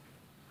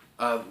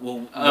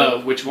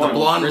 Which one? The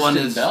blonde Kristen one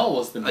is Bell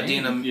was the main.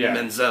 Adina Yeah.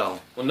 Menzel.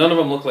 Well, none of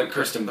them look like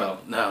Kristen Bell.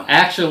 No.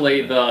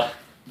 Actually, the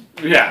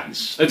Yeah,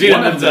 Adina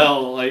One of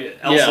Menzel. Like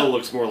Elsa Yeah.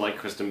 looks more like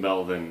Kristen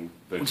Bell than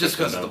Just Kristen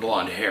because of Bell. the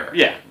blonde hair.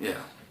 Yeah. Yeah.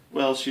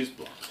 Well, she's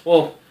blonde.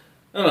 Well,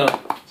 I don't know.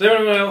 Does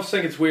anyone else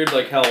think it's weird,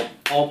 like how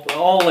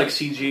all like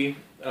CG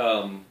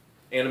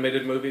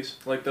animated movies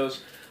like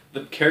those,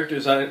 the character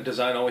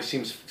design always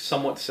seems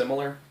somewhat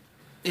similar?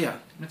 Yeah.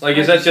 Like,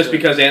 is that just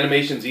because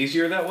animation's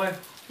easier that way?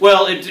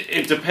 Well,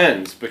 it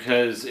depends,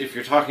 because if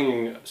you're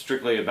talking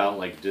strictly about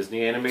like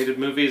Disney animated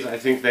movies, I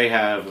think they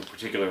have a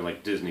particular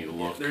like Disney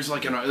look. There's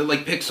like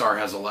Pixar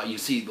has a lot. You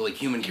see like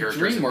human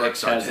characters in DreamWorks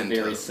Pixar has a tend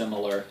very to.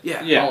 similar.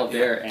 Yeah. All of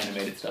their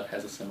animated stuff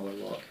has a similar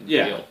look and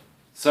Yeah. feel.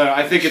 So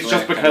I think it's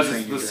just Shrek, because How to it's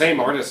Train the Your same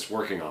Dragon. artists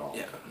working on all.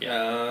 Yeah. of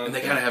it. And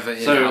they kind of have an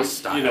So in-house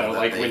style. you know, that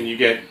like they- when you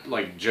get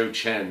like Joe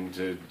Chen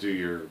to do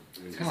your,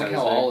 It's kind of like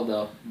how all of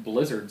the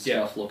Blizzard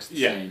Yeah. stuff looks the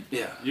Yeah. same.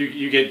 Yeah.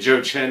 you get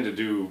Joe Chen to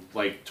do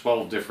like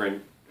 12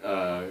 different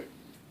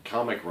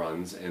comic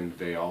runs, and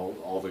they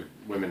all the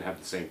women have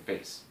the same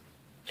face.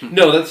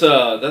 No,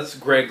 that's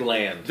Greg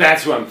Land.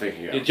 That's what I'm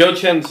thinking of. Yeah, Joe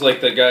Chen's like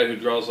the guy who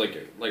draws like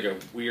a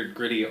weird,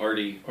 gritty,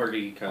 arty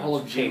kind All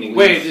of of painting.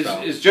 Wait,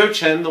 style. is Joe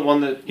Chen the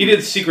one that He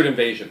did Secret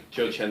Invasion.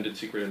 Joe Chen did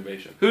Secret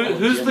Invasion.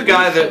 who's Jim the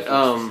guy Lee that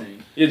stuff looks the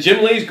same. Yeah,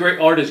 Jim Lee's great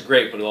art is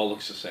great, but it all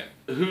looks the same.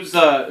 who's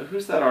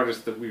that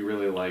artist that we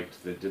really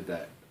liked that did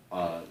that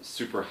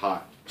super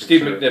hot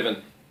Steve picture- McNiven.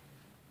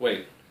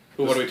 Wait,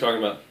 what are we talking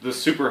about? the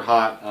super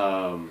hot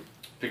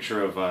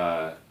picture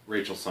of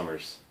Rachel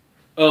Summers.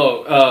 Oh,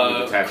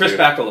 With the tattoo. Chris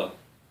Bacala.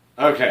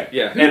 Okay.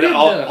 Yeah. Who And did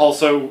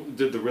also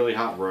did the really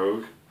hot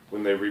Rogue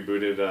when they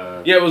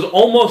rebooted. Yeah, it was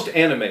almost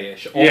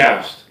anime-ish. Almost.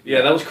 Yeah.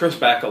 Yeah, that was Chris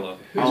Bacala.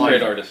 He's I a like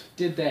great it. artist.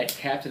 Did that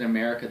Captain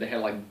America that had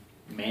like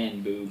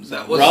man boobs?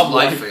 That was Rob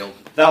Liefeld.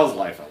 That was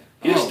Liefeld.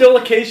 He Oh. still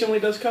occasionally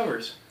does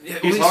covers. Yeah,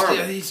 He's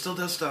horrible. he still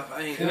does stuff.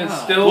 I mean, And it's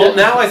God. still... Well,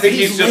 now I think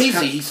he's he's just lazy.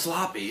 kind He's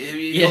sloppy. You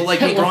Yeah, know, like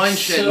that he drawing looks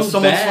shit, so and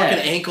someone's bad.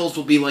 fucking ankles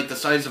will be like the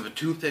size of a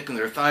toothpick, and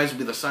their thighs will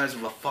be the size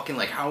of a fucking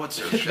like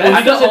howitzer. Shit. Well, he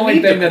That's the doesn't only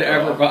need thing to that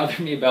draw. ever bothered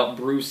me about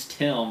Bruce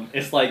Timm.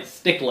 It's like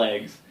stick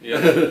legs. Yeah.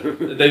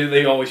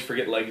 they always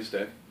forget Legs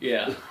Day.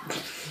 Yeah.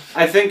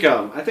 I think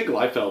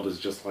Liefeld is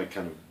just like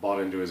kind of bought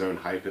into his own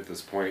hype at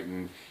this point,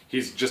 and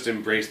he's just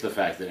embraced the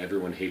fact that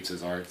everyone hates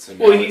his arts, and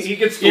Well, now he it's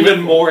gets to even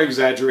live- more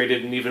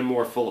exaggerated and even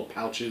more full of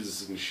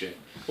pouches and shit.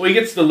 Well, he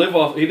gets to live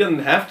off... He doesn't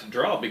have to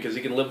draw because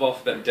he can live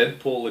off that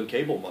Deadpool and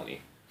Cable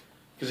money.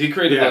 Because he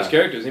created Yeah. those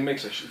characters. He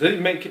makes Did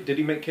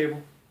he make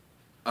Cable?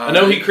 I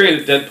know he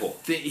created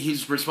Deadpool.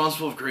 He's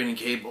responsible for creating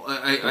Cable.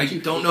 I Don't you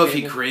don't hate know if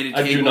he Cable? created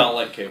I Cable. do not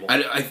like Cable.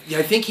 I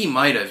think he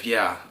might have.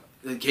 Yeah,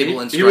 Cable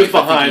and He Strife. was I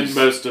think behind he's-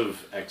 most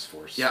of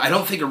X-Force. Yeah, I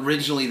don't think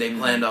originally they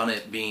planned on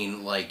it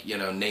being like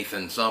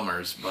Nathan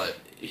Summers, but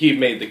He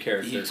made the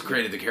character. he's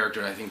created the character,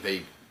 and I think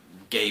they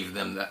gave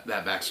them that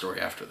backstory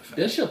after the fact.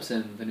 Bishop's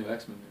in the new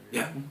X-Men movie.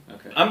 Yeah.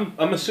 Okay.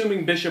 I'm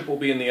assuming Bishop will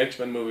be in the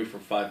X-Men movie for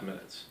 5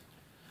 minutes.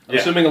 I'm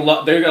Yeah. assuming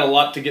they've got a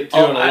lot to get to,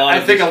 Oh, and a lot I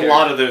of think these a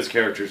lot of those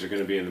characters are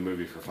going to be in the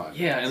movie for 5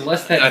 Yeah, minutes.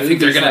 unless that I think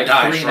they're movie's gonna like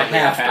die 3.5 shortly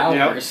after.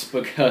 hours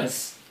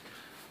because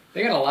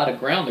they got a lot of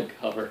ground to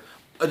cover.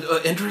 An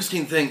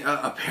interesting thing.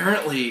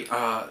 Apparently,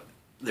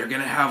 they're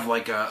gonna have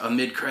like a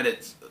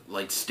mid-credits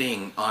like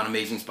Sting on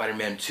Amazing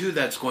Spider-Man 2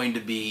 that's going to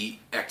be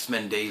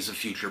X-Men Days of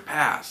Future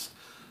Past,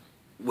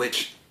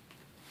 which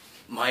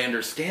my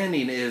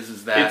understanding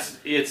is that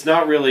it's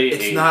not really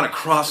it's not a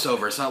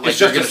crossover. It's not like It's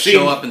they're just going a to scene-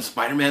 show up and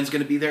Spider-Man's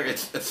going to be there.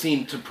 It's a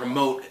scene to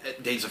promote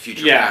Days of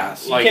Future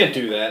Past. You like- can't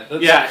do that.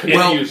 That's Yeah,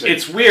 confusing.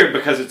 it's weird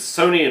because it's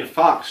Sony and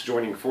Fox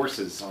joining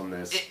forces on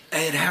this.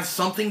 It has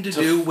something to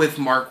do with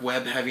Mark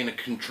Webb having a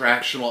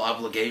contractual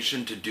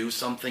obligation to do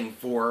something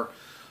for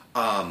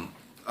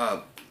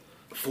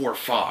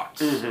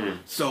Fox. Mm-hmm.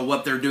 So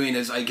what they're doing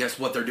is, I guess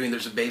what they're doing,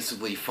 there's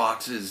basically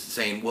Fox is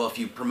saying, well, if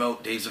you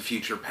promote Days of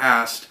Future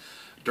Past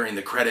during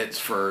the credits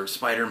for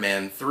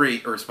Spider-Man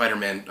 3 or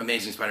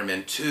Amazing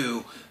Spider-Man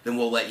 2, then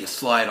we'll let you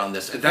slide on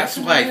this. That's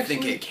that why I next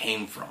think week? it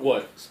came from.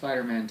 What?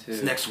 Spider-Man 2.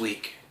 It's next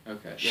week.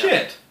 Okay.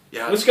 Shit.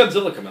 Yeah. When's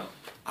Godzilla come out?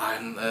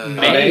 On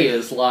May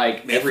is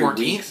like May every 14th?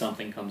 week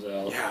something comes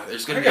out. yeah,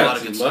 there's I going to be a lot got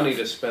of good some money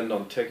stuff. to spend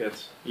on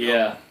tickets.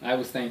 Yeah, I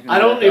was thinking. I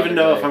don't that the even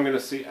know other if day. I'm going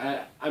to see.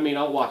 I mean,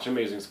 I'll watch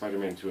Amazing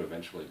Spider-Man 2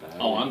 eventually, but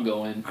Oh, I'm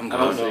going. I'm I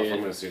don't going know see if I'm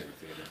it. going to see it in the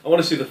theater. I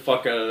want to see the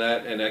fuck out of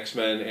that and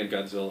X-Men and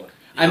Godzilla.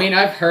 I mean,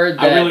 I've heard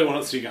that. I really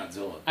want to see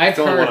Godzilla. I've It's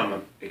the only heard- one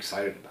I'm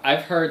excited about.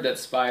 I've heard that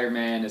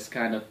Spider-Man is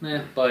kind of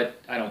meh,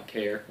 but I don't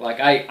care. Like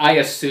I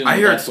assume. I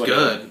hear that's it's what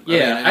good. It, yeah, I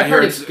mean, I I've hear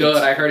heard it's- it's good.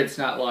 it's- I heard it's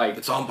not like.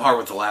 It's on par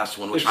with the last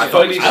one, which If I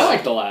thought was Spidey's- I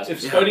like the last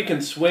If one. Spidey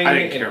can swing I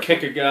didn't care and for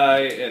kick it. a guy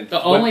and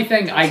The only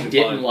thing I that's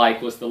didn't fine.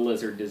 like was the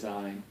lizard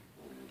design.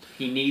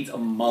 He needs a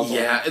muzzle.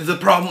 Yeah, the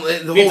problem,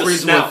 the Needs whole a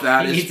reason snout. with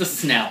that He is needs a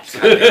snout.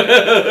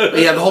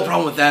 yeah, the whole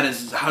problem with that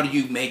is how do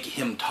you make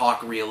him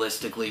talk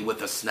realistically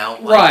with a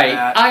snout like Right,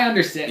 that? I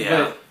understand.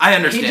 Yeah, But I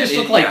understand. he just It-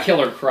 looked like yeah.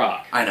 Killer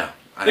Croc. I know.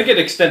 They get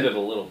extended a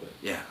little bit.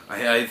 Yeah,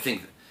 I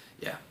think.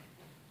 Yeah,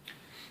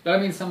 But I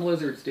mean, some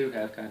lizards do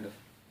have kind of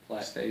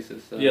flat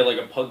faces. So. Yeah, like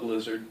a pug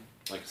lizard.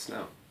 Like a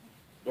snout.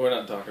 We're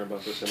not talking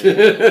about this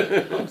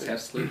anymore. Pugs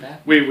have sleep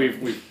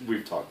apnea.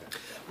 We've talked that.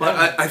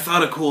 but I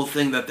thought a cool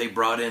thing that they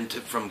brought in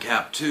from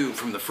Cap 2,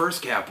 from the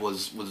first Cap,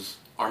 was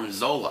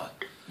Armanzola.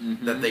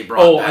 That they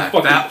brought Oh, I back.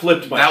 fucking that,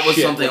 flipped my that was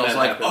shit something when I was that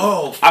like, happened.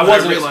 oh, I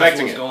wasn't realized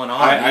expecting what was it. going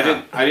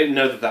on. I didn't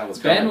know that was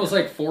coming. Ben was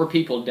like 4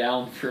 people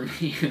down for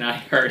me, and I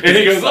heard. and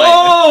he it. goes, It's like,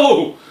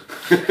 "Oh!"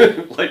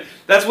 Like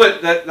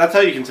that's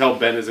how you can tell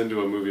Ben is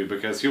into a movie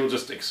because he will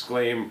just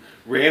exclaim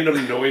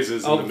random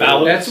noises. Oh, in the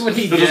middle. That's what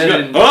he He'll just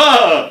did. go,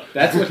 "Ah!"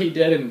 That's what he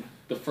did in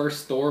the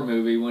first Thor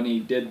movie when he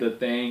did the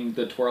thing,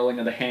 the twirling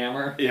of the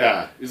hammer.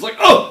 Yeah, he's like,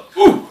 "Oh,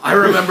 ooh!" I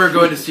remember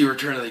going to see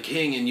Return of the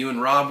King, and you and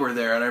Rob were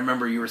there, and I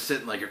remember you were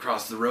sitting like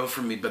across the row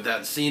from me. But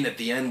that scene at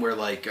the end where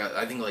like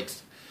I think like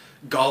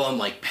Gollum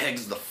like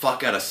pegs the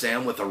fuck out of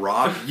Sam with a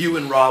rock, you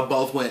and Rob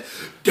both went,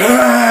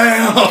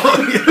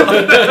 damn! You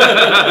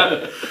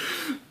know?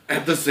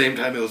 At the same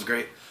time, it was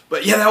great.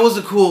 But yeah, that was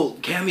a cool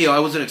cameo. I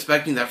wasn't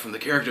expecting that from the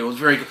character. It was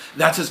very.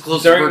 That's as close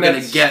as During we're gonna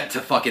that- get to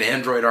fucking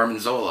Android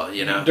Armanzola.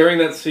 You know? During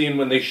that scene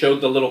when they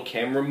showed the little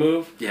camera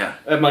move, Yeah.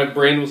 and my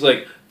brain was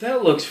like,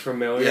 that looks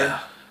familiar. Yeah.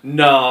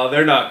 Nah,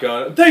 they're not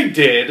gonna. They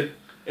did.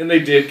 And they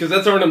did, because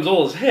that's Arnhem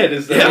head,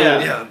 is that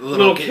Yeah. little, The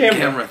little camera.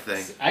 camera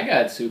thing. I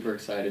got super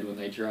excited when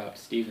they dropped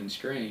Stephen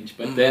Strange,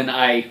 but Mhm. then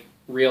I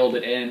reeled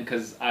it in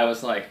because I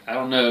was like, I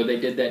don't know, they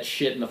did that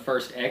shit in the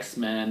first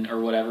X-Men or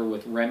whatever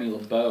with Remy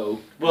LeBeau.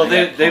 Well, I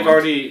got they've pumped.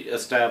 already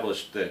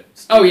established that.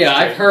 Oh yeah,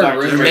 I've heard Doctor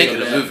rumors They're Strange-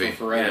 making of a that movie. for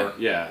forever.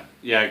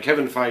 Yeah.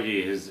 Kevin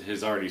Feige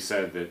has already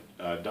said that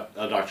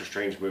a Doctor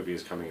Strange movie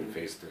is coming in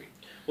Phase 3.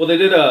 Well, they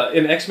did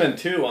in X-Men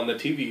 2 on the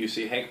TV, you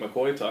see Hank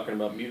McCoy talking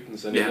about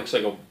mutants, and he Yeah. looks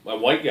like a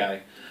white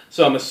guy.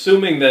 So I'm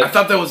assuming that... I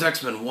thought that was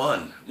X-Men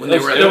 1 when that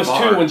they were at that the was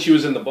bar. 2 when she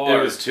was in the bar.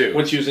 It was 2.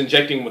 When she was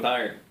injecting with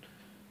iron.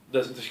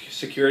 The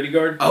security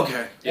guard.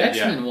 Okay.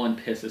 X-Men 1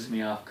 pisses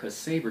me off because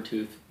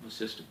Sabretooth was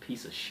just a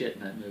piece of shit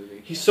in that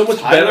movie. He's so much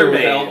Tyler better made-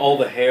 without all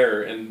the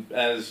hair and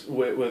as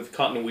with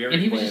Cotton Weary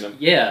And he was playing just, him.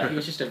 yeah, he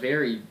was just a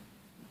very,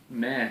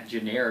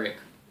 generic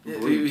He,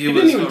 brute. He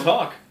didn't even a-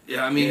 talk.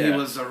 Yeah, I mean, he Yeah.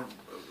 was a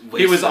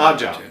He was wasted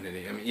Oddjob.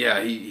 opportunity. I mean, yeah,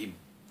 he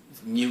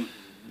mute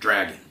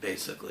dragon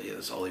basically.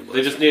 That's all he was.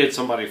 They just needed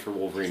somebody for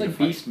Wolverine It's like to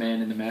fight.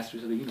 Beastman in the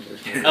Masters of the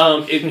Universe.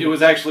 It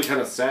was actually kind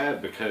of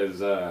sad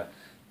because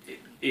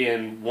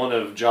in one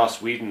of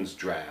Joss Whedon's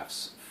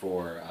drafts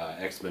for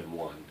X-Men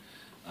 1,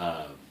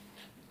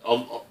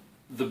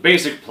 the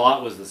basic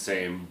plot was the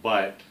same,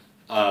 but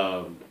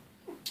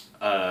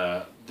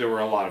there were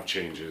a lot of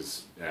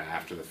changes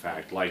after the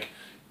fact. Like,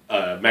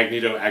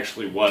 Magneto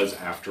actually was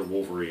after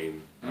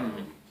Wolverine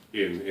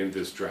in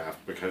this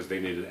draft because they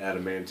needed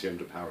adamantium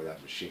to power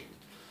that machine.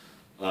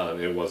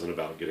 It wasn't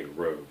about getting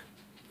Rogue.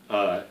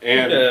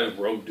 And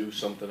Rogue do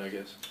something, I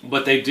guess.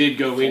 but they did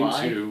go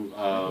Fly? into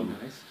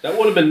Nice. That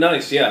would have been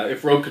nice, yeah,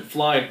 if Rogue could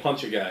fly and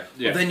punch a guy.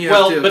 yeah. Well, then you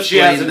well, have to but she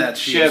explain hasn't that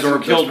she hasn't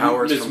absorbed those killed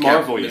powers Ms. from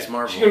Marvel Miss yet.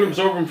 Marvel. She's going to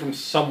absorb him from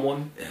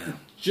someone. Yeah.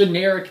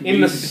 Generic In the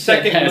mutant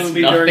second that has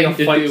movie nothing during a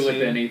to fight do with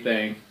scene.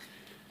 anything.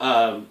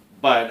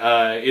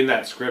 But in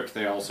that script,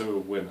 they also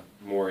went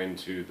more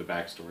into the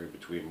backstory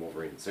between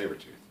Wolverine and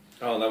Sabretooth.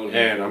 Oh, that would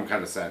have And been I'm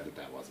kind of sad that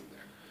that wasn't there.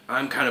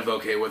 I'm kind of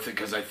okay with it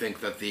because I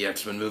think that the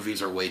X-Men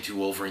movies are way too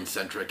Wolverine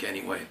centric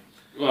anyway.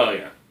 Well,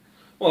 yeah.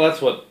 Well,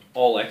 that's what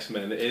all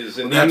X-Men is,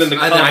 and Well, even in the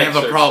comics. I have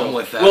a problem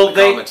with that. Well, in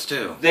the comics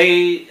too.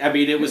 I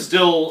mean, it was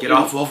still Get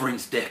off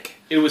Wolverine's dick.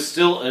 It was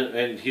still,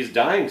 and he's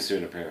dying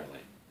soon apparently.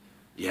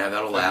 Yeah,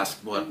 that'll last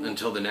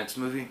until the next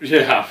movie.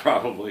 Yeah,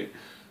 probably.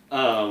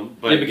 But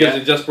because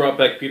it just brought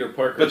back Peter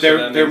Parker. But they're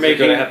they're going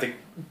making to have to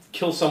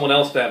kill someone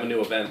else to have a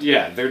new event.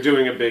 Yeah, they're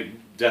doing a big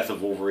Death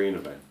of Wolverine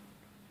event.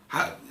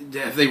 Have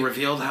they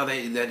revealed how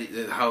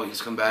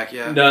he's come back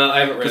yet? No, I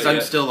haven't read it Because I'm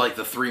yet. still like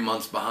the 3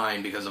 months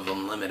behind because of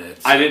Unlimited.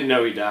 So. I didn't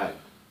know he died.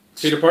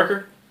 Peter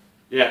Parker?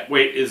 Yeah,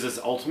 wait, is this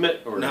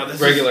Ultimate or No,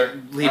 this regular?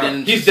 is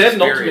leading He's to dead in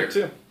Superior. Ultimate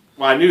too.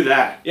 Well, I knew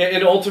that. Yeah,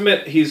 in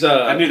Ultimate, he's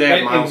I knew they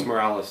had Miles in,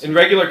 Morales. In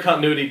regular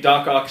continuity,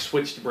 Doc Ock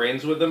switched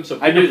brains with them, so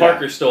I knew Peter that.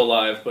 Parker's still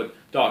alive, but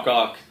Doc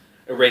Ock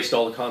erased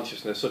all the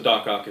consciousness, so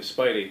Doc Ock is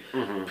Spidey.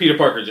 Mhm. Peter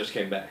Parker just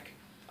came back.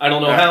 I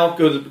don't know Yeah. how,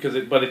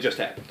 but it just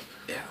happened.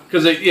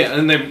 Yeah.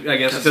 And then I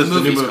guess Because because the the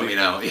new movie's movie, coming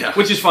out, yeah.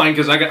 which is fine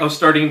because I was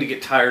starting to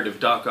get tired of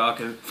Doc Ock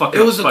and fucking.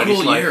 It was a Spidey's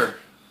cool life. year.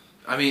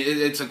 I mean,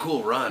 it's a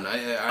cool run.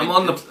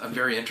 I'm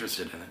very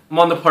interested in it. I'm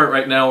on the part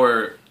right now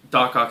where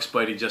Doc Ock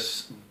Spidey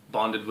just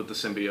bonded with the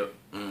symbiote.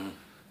 Mm.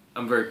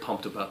 I'm very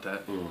pumped about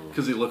that Mm.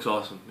 because he looks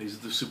awesome. He's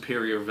the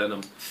superior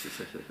Venom,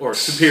 or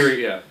superior,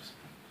 yeah.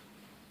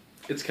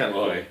 It's kind of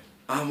Boy.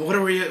 What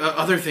are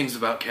other things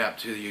about Cap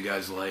 2 that you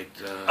guys liked?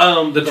 The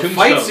The Tombstone.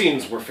 fight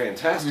scenes were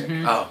fantastic.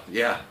 Oh,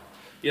 yeah.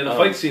 Yeah, the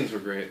fight scenes were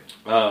great.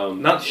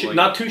 Not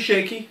too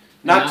shaky.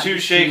 Not too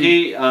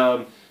shaky.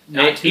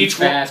 Not too each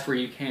one- fast where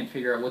you can't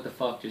figure out what the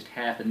fuck just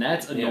happened.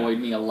 That's annoyed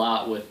me a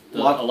lot with a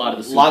lot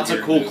of the lots of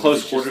superhero cool movies.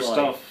 close It's quarter just like-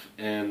 stuff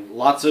and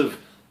lots of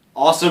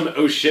awesome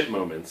oh shit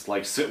moments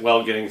like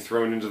Sitwell getting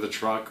thrown into the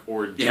truck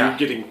or dude Yeah.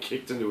 getting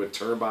kicked into a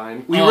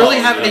turbine. We Oh, really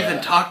haven't yeah.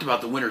 even talked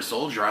about the Winter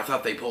Soldier. I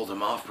thought they pulled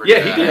him off pretty Yeah,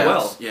 he did badass.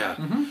 well. Yeah.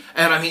 Mhm.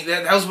 And I mean,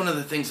 that was one of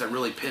the things that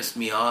really pissed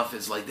me off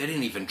is like they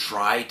didn't even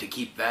try to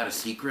keep that a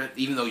secret.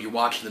 Even though you're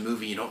watching the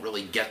movie, you don't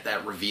really get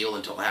that reveal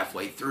until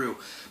halfway through.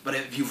 But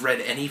if you've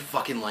read any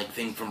fucking like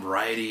thing from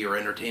Variety or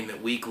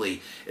Entertainment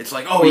Weekly, it's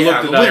like, oh Or yeah,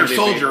 looked the at Winter IMDb.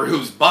 Soldier,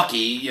 who's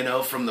Bucky,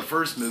 from the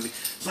first movie.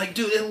 It's like,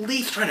 dude, at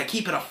least try to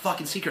keep it a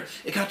fucking secret.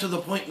 It got to the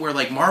point where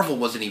like Marvel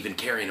wasn't even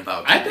caring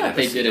about. I keeping thought it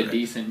they did a secret.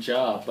 decent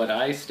job, but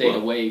I stayed Well,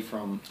 away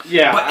from.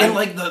 Yeah, But in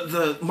like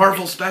the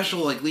Marvel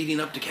special, like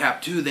leading up to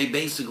Cap 2, they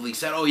basically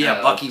said, "Oh yeah,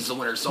 Oh. Bucky's the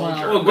Winter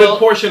Soldier." Well, a good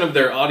portion of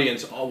their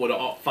audience would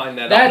find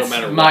that out That's no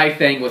matter my what.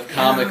 thing with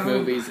comic Yeah.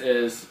 movies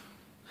is.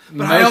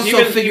 But I also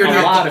even figured a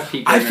out lot the, of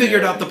people I are figured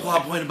gonna- out the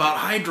plot point about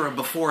Hydra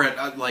before it.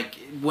 Like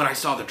when I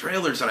saw the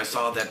trailers and I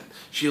saw that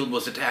Shield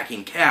was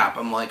attacking Cap,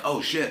 I'm like,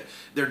 "Oh shit,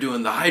 they're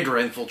doing the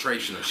Hydra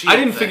infiltration of Shield." I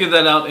didn't figure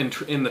that out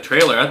in the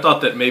trailer. I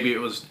thought that maybe it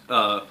was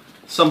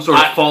some sort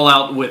of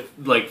fallout with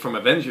like from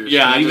Avengers.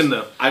 yeah.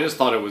 I just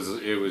thought it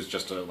was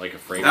just a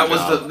frame That was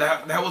job.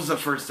 that was the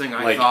first thing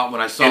I Like, thought when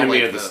I saw Enemy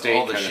like of the State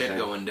all the kinda shit thing.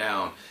 going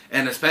down,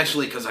 and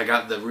especially because I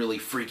got the really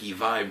freaky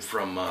vibe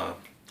from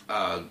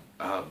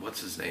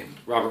what's his name.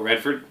 Robert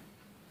Redford,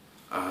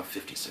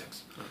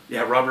 56.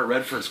 Yeah, Robert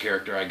Redford's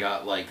character, I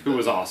got like... who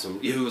was awesome.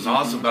 Who was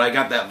awesome, but I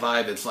got that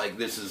vibe. It's like,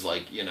 this is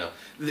like,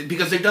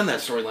 because they've done that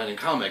storyline in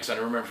comics, and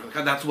I remember,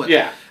 that's what...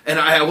 Yeah. And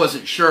I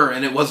wasn't sure,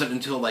 and it wasn't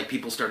until like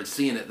people started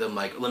seeing it, then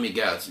like, let me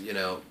guess,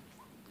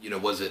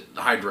 was it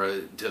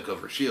Hydra took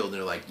over S.H.I.E.L.D.? And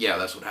they're like, yeah,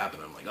 that's what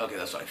happened. I'm like, okay,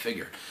 that's what I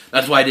figured.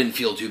 That's why I didn't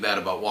feel too bad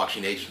about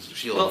watching Agents of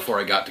S.H.I.E.L.D. before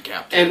I got to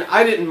Captain. And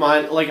I didn't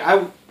mind. Like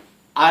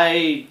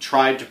I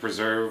tried to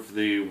preserve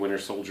the Winter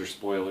Soldier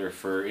spoiler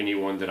for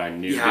anyone that I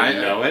knew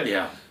didn't know it.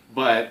 Yeah.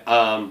 But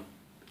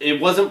it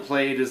wasn't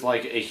played as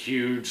like a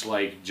huge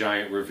like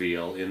giant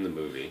reveal in the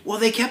movie. Well,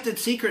 they kept it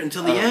secret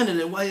until the end,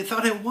 and I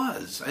thought it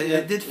was.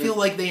 I did feel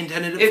like they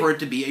intended it for it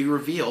to be a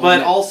reveal. But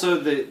and also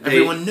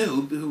everyone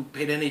knew who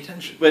paid any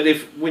attention. But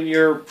when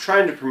you're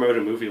trying to promote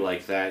a movie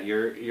like that,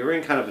 you're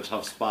in kind of a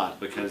tough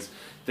spot because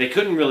they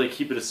couldn't really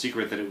keep it a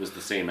secret that it was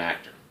the same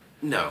actor.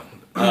 No.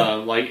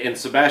 And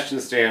Sebastian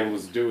Stan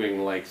was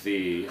doing like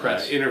the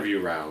Press.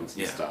 interview rounds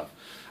and Yeah. stuff.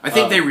 I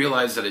think they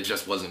realized that it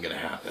just wasn't going to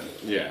happen.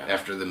 Yeah.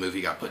 After the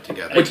movie got put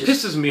together. which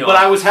pisses me off. But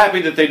I was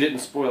happy that they didn't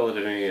spoil it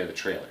in any of the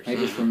trailers. I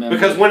just remember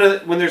Because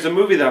when there's a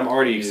movie that I'm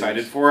already News.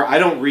 excited for, I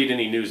don't read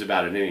any news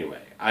about it anyway.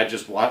 I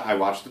just I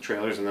watch the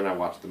trailers and then I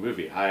watch the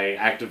movie. I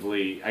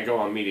go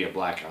on media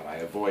blackout. I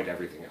avoid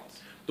everything else.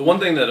 The one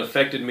thing that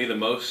affected me the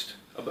most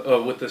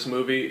with this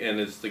movie, and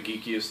is the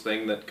geekiest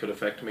thing that could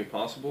affect me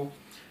possible,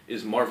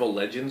 is Marvel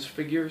Legends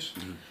figures.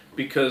 Mm-hmm.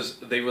 Because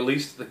they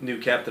released the new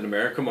Captain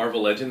America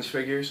Marvel Legends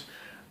figures,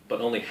 but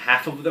only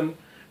half of them.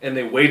 And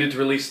they waited to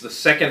release the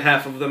second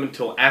half of them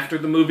until after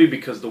the movie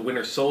because the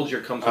Winter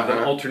Soldier comes with an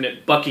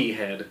alternate Bucky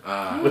head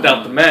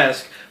without the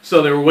mask.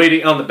 So they were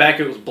waiting on the back;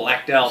 it was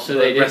blacked out. so for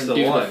they the rest didn't of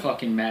the do the line.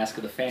 fucking Mask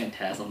of the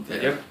Phantasm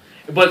thing. Yep.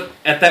 But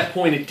at that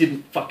point, it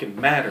didn't fucking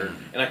matter,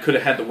 and I could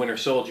have had the Winter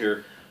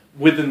Soldier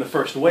within the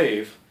first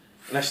wave,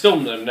 and I still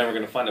am never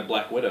going to find a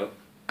Black Widow.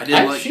 I did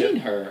I've like seen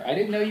it. her. I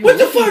didn't know you. What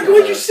were the fuck? looking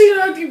When for you her. see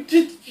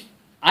it,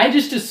 I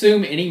just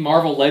assume any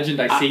Marvel Legend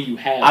I see you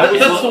have.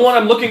 that's the one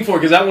I'm looking for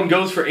because that one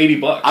goes for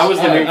 $80. I was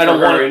looking I don't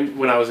for want her it.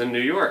 when I was in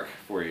New York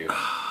for you.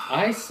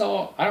 I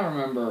don't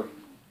remember.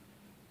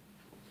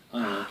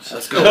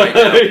 Let's go right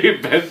now.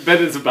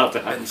 Ben is about to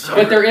have. Ben's so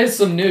But there is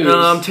some news. No,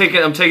 I'm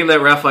taking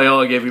that Raphael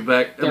I gave you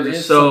back. There I'm is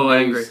just so some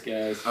angry. news,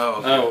 guys. Oh,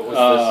 okay. Oh,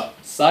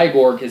 what's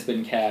Cyborg has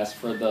been cast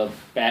for the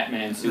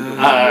Batman Superman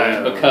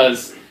Ah. movie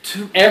because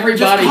Just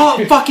everybody, call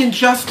it fucking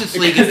Justice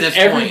League at because this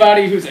point.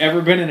 everybody who's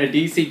ever been in a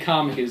DC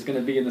comic is going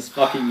to be in this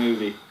fucking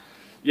movie.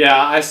 Yeah,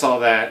 I saw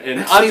that, and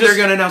Next thing they're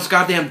gonna announce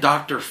goddamn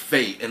Dr.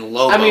 Fate and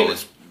Lobo I mean,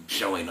 is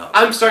showing up.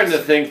 I'm starting to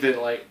think that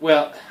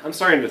I'm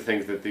starting to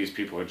think that these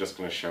people are just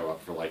going to show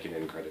up for like an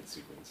end credit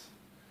sequence.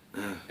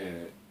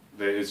 And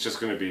it's just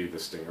going to be the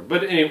stinger.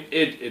 But anyway,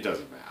 it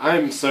doesn't matter.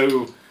 I'm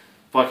so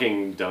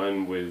fucking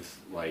done with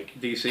like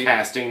DC?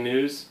 casting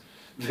news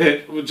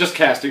just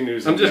casting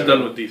news. I'm just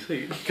done with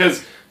DC.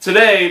 Because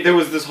today there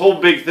was this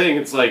whole big thing.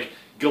 It's like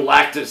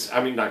Galactus.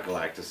 I mean, not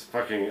Galactus.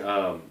 Fucking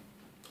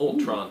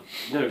Ultron.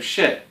 no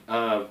shit.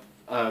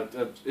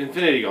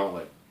 Infinity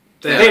Gauntlet.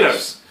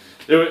 Thanos.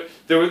 Thanos.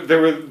 There was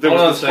Hold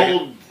on a this second.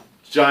 whole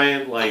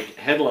giant like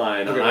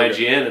headline on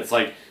Okay. IGN. It's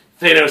like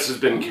Thanos has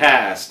been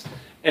cast,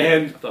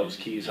 and I thought it was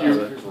keys.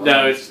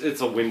 no,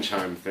 it's a wind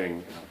chime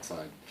thing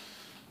outside.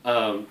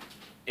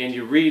 And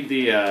you read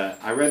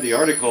I read the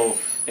article,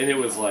 and it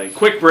was like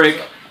Quick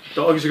break.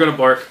 Dogs are gonna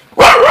bark.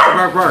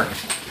 Bark, bark.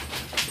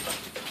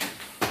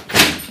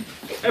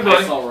 Hey, I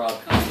buddy. saw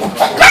Rob.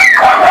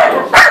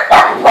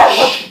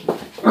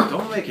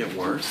 Don't make it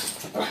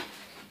worse.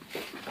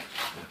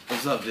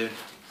 What's up, dude?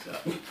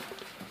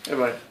 hey,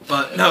 buddy.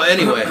 But no,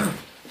 anyway,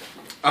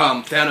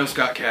 Thanos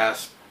got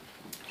cast.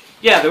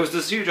 Yeah, there was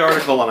this huge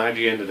article on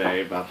IGN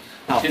today about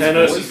how His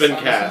Thanos voice has been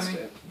sounds cast.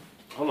 funny.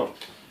 Hold on.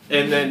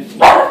 And then you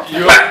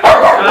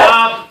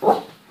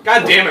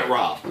God damn it,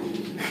 Rob.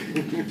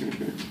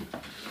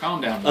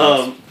 Calm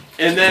down.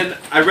 And then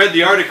I read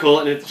the article,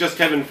 and it's just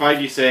Kevin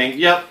Feige saying,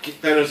 "Yep,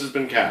 Thanos has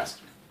been cast.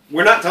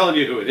 We're not telling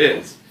you who it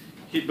is,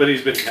 but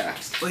he's been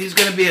cast." Well, he's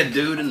gonna be a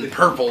dude in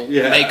purple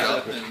Yeah.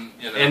 makeup, and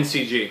you know.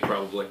 NCG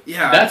probably.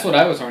 yeah, That's what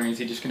I was wondering. Is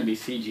he just going to be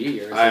CG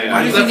or? Is I- he-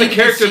 Why does That's he the need to be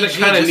character that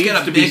CG? kinda Just needs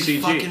get a to be big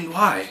CG. Fucking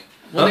why?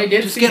 well, they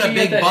did Just get a CG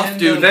big at the buff end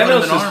dude. of- Put him Thanos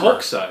in is armor.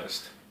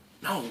 Hulk-sized.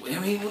 No, I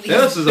mean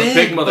Thanos is a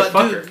big but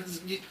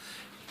motherfucker. dude,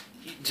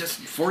 just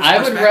force I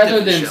would perspective rather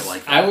and than shit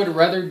like that. I would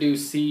rather do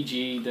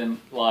CG than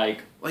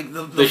like like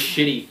the the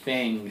shitty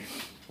thing.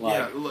 Like,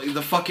 yeah, like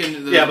the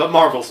fucking Yeah, but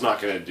Marvel's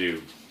not going to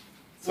do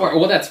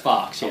well, that's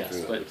Fox, something yes,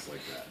 that but looks like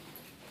that.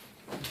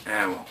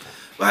 yeah, well,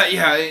 but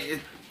yeah,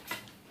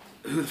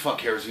 who the fuck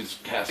cares who's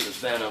cast as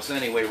Thanos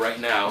anyway? Right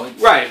now,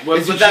 Right, well,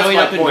 is he but that's showing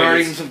my up in point.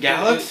 Guardians It's- of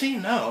Galaxy?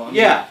 No. I mean,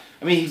 Yeah.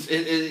 I mean he's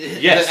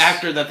Yes. the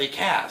actor that they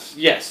cast.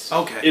 Yes.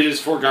 Okay. It is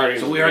for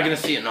Guardians. So of we the are going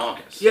to Galaxy. see it in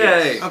August.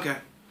 Yay. Okay.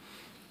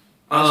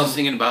 I was just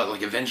thinking about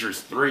like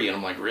Avengers 3, and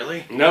I'm like,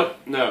 really? Nope.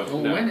 No. well,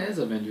 no. when is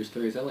Avengers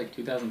 3? Is that like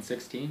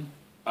 2016?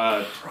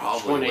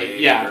 Probably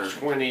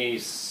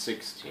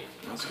 2016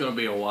 It's gonna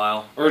be a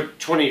while. or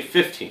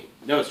 2015.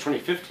 No, it's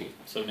 2015.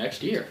 So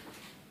next year.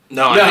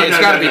 No, I No, mean, it's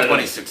no, got to no, be no, no.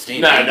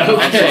 2016. No, no,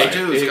 Avengers okay.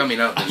 2 is coming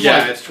out. This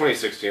Yeah, year. it's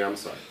 2016. I'm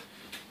sorry.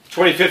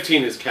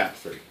 2015 is Cap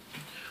 3.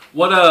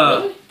 What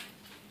Really?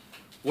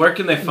 Where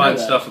can they find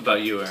that. stuff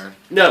about you, Aaron?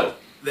 No.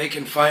 They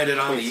can find it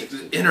on the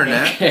 2016.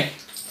 internet. Okay.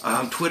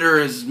 Twitter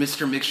is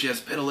Mr.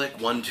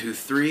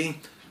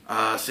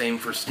 Mixiespitalik123. Same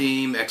for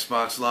Steam,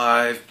 Xbox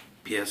Live,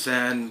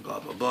 PSN, blah,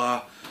 blah,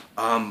 blah.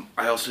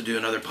 I also do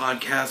another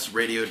podcast,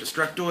 Radio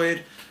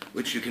Destructoid,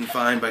 which you can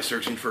find by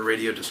searching for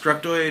Radio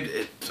Destructoid.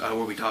 It's where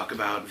we talk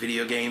about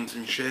video games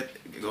and shit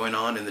going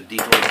on in the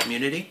Detroit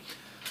community.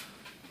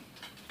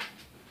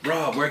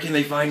 Rob, where can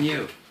they find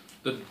you?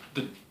 The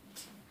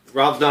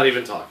Rob's not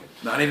even talking.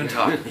 Not even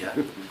talking yet.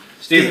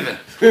 Steven.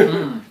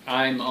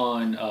 I'm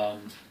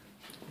on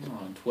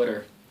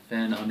Twitter,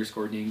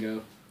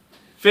 Finn_Dingo.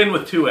 Finn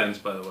with 2 N's,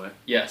 by the way.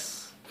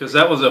 Yes. Because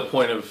that was a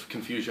point of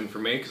confusion for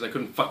me, because I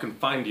couldn't fucking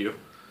find you.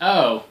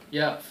 Oh,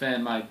 yeah,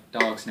 Finn. My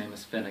dog's name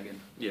is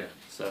Finnegan. Yeah.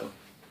 So,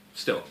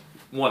 Still.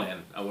 1 N,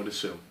 I would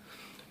assume.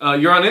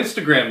 You're on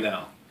Instagram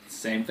now,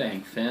 same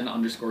thing,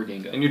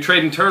 Finn_Dingo. and you're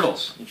trading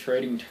turtles. I'm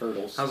trading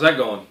turtles. How's that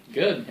going?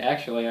 Good,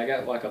 actually. I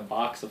got like a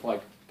box of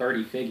like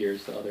 30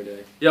 figures the other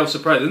day. Yeah, I was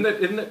surprised.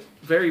 Isn't it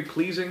very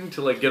pleasing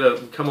to like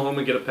come home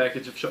and get a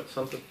package of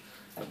something?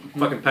 A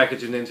fucking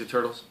package of Ninja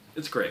Turtles.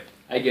 It's great.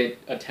 I get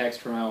a text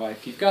from my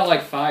wife. You've got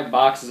like 5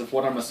 boxes of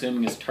what I'm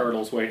assuming is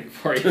turtles waiting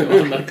for you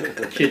on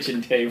the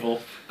kitchen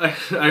table. I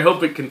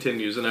hope it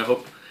continues, and I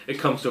hope it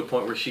comes to a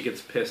point where she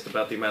gets pissed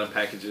about the amount of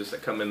packages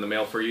that come in the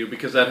mail for you,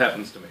 because that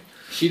happens to me.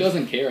 She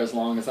doesn't care as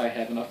long as I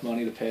have enough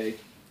money to pay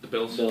The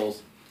bills.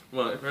 bills.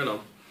 Well, right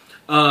on.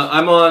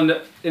 I'm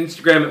on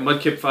Instagram at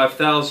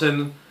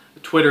Mudkip5000,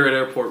 Twitter at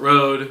Airport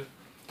Road,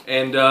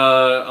 and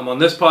I'm on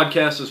this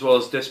podcast as well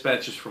as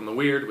Dispatches from the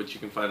Weird, which you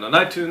can find on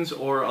iTunes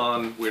or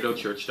on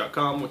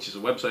WeirdoChurch.com, which is a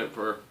website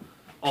for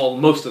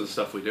most of the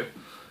stuff we do.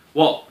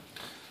 Walt.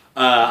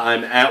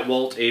 I'm at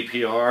Walt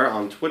APR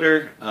on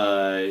Twitter.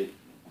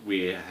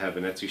 We have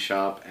an Etsy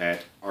shop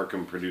at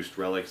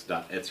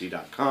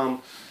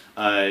ArkhamProducedRelics.etsy.com.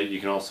 You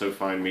can also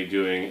find me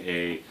doing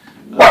a...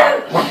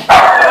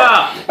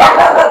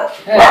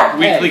 Hey,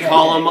 weekly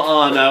column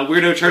on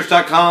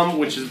WeirdoChurch.com,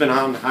 which has been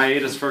on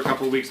hiatus for a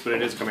couple of weeks, but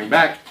it is coming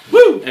back.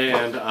 Woo!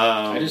 And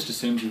I just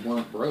assumed you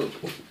weren't broke.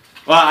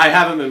 well, I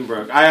haven't been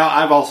broke.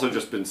 I've also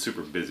just been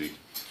super busy,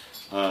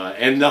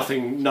 and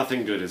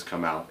nothing good has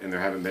come out, and there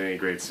haven't been any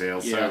great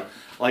sales. Yeah. So,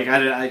 like,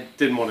 I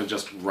didn't want to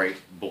just write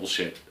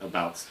bullshit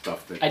about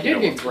stuff that I did no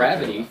get one's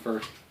Gravity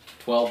for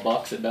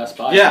 $12 at Best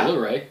Buy. Yeah.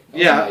 Blu-ray. That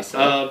was Yeah, nice,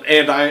 though.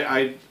 and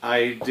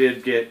I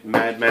did get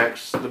Mad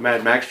Max, the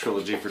Mad Max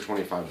trilogy for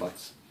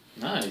 $25.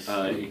 Nice.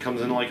 It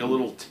comes in like a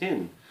little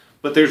tin,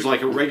 but there's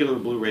like a regular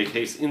Blu-ray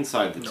case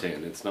inside the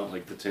tin. It's not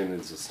like the tin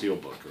is a steel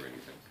book or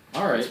anything.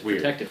 All right, it's weird.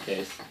 protective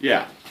case.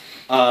 Yeah.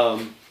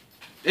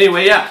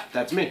 Anyway, yeah,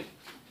 that's me.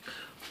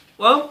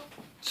 Well,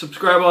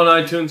 subscribe on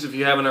iTunes if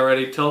you haven't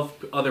already. Tell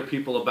other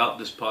people about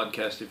this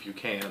podcast if you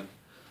can,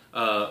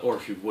 or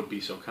if you would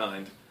be so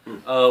kind.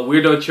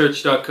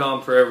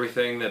 WeirdoChurch.com for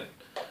everything that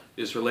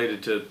is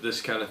related to this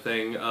kind of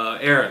thing.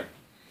 Aaron.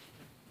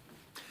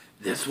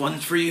 This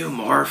one's for you,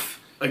 Morph.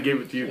 I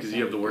gave it to you because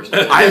you have the worst.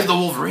 I have the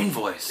Wolverine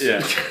voice.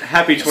 Yeah.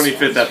 Happy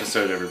 25th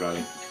episode,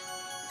 everybody.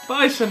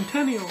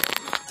 Bicentennial.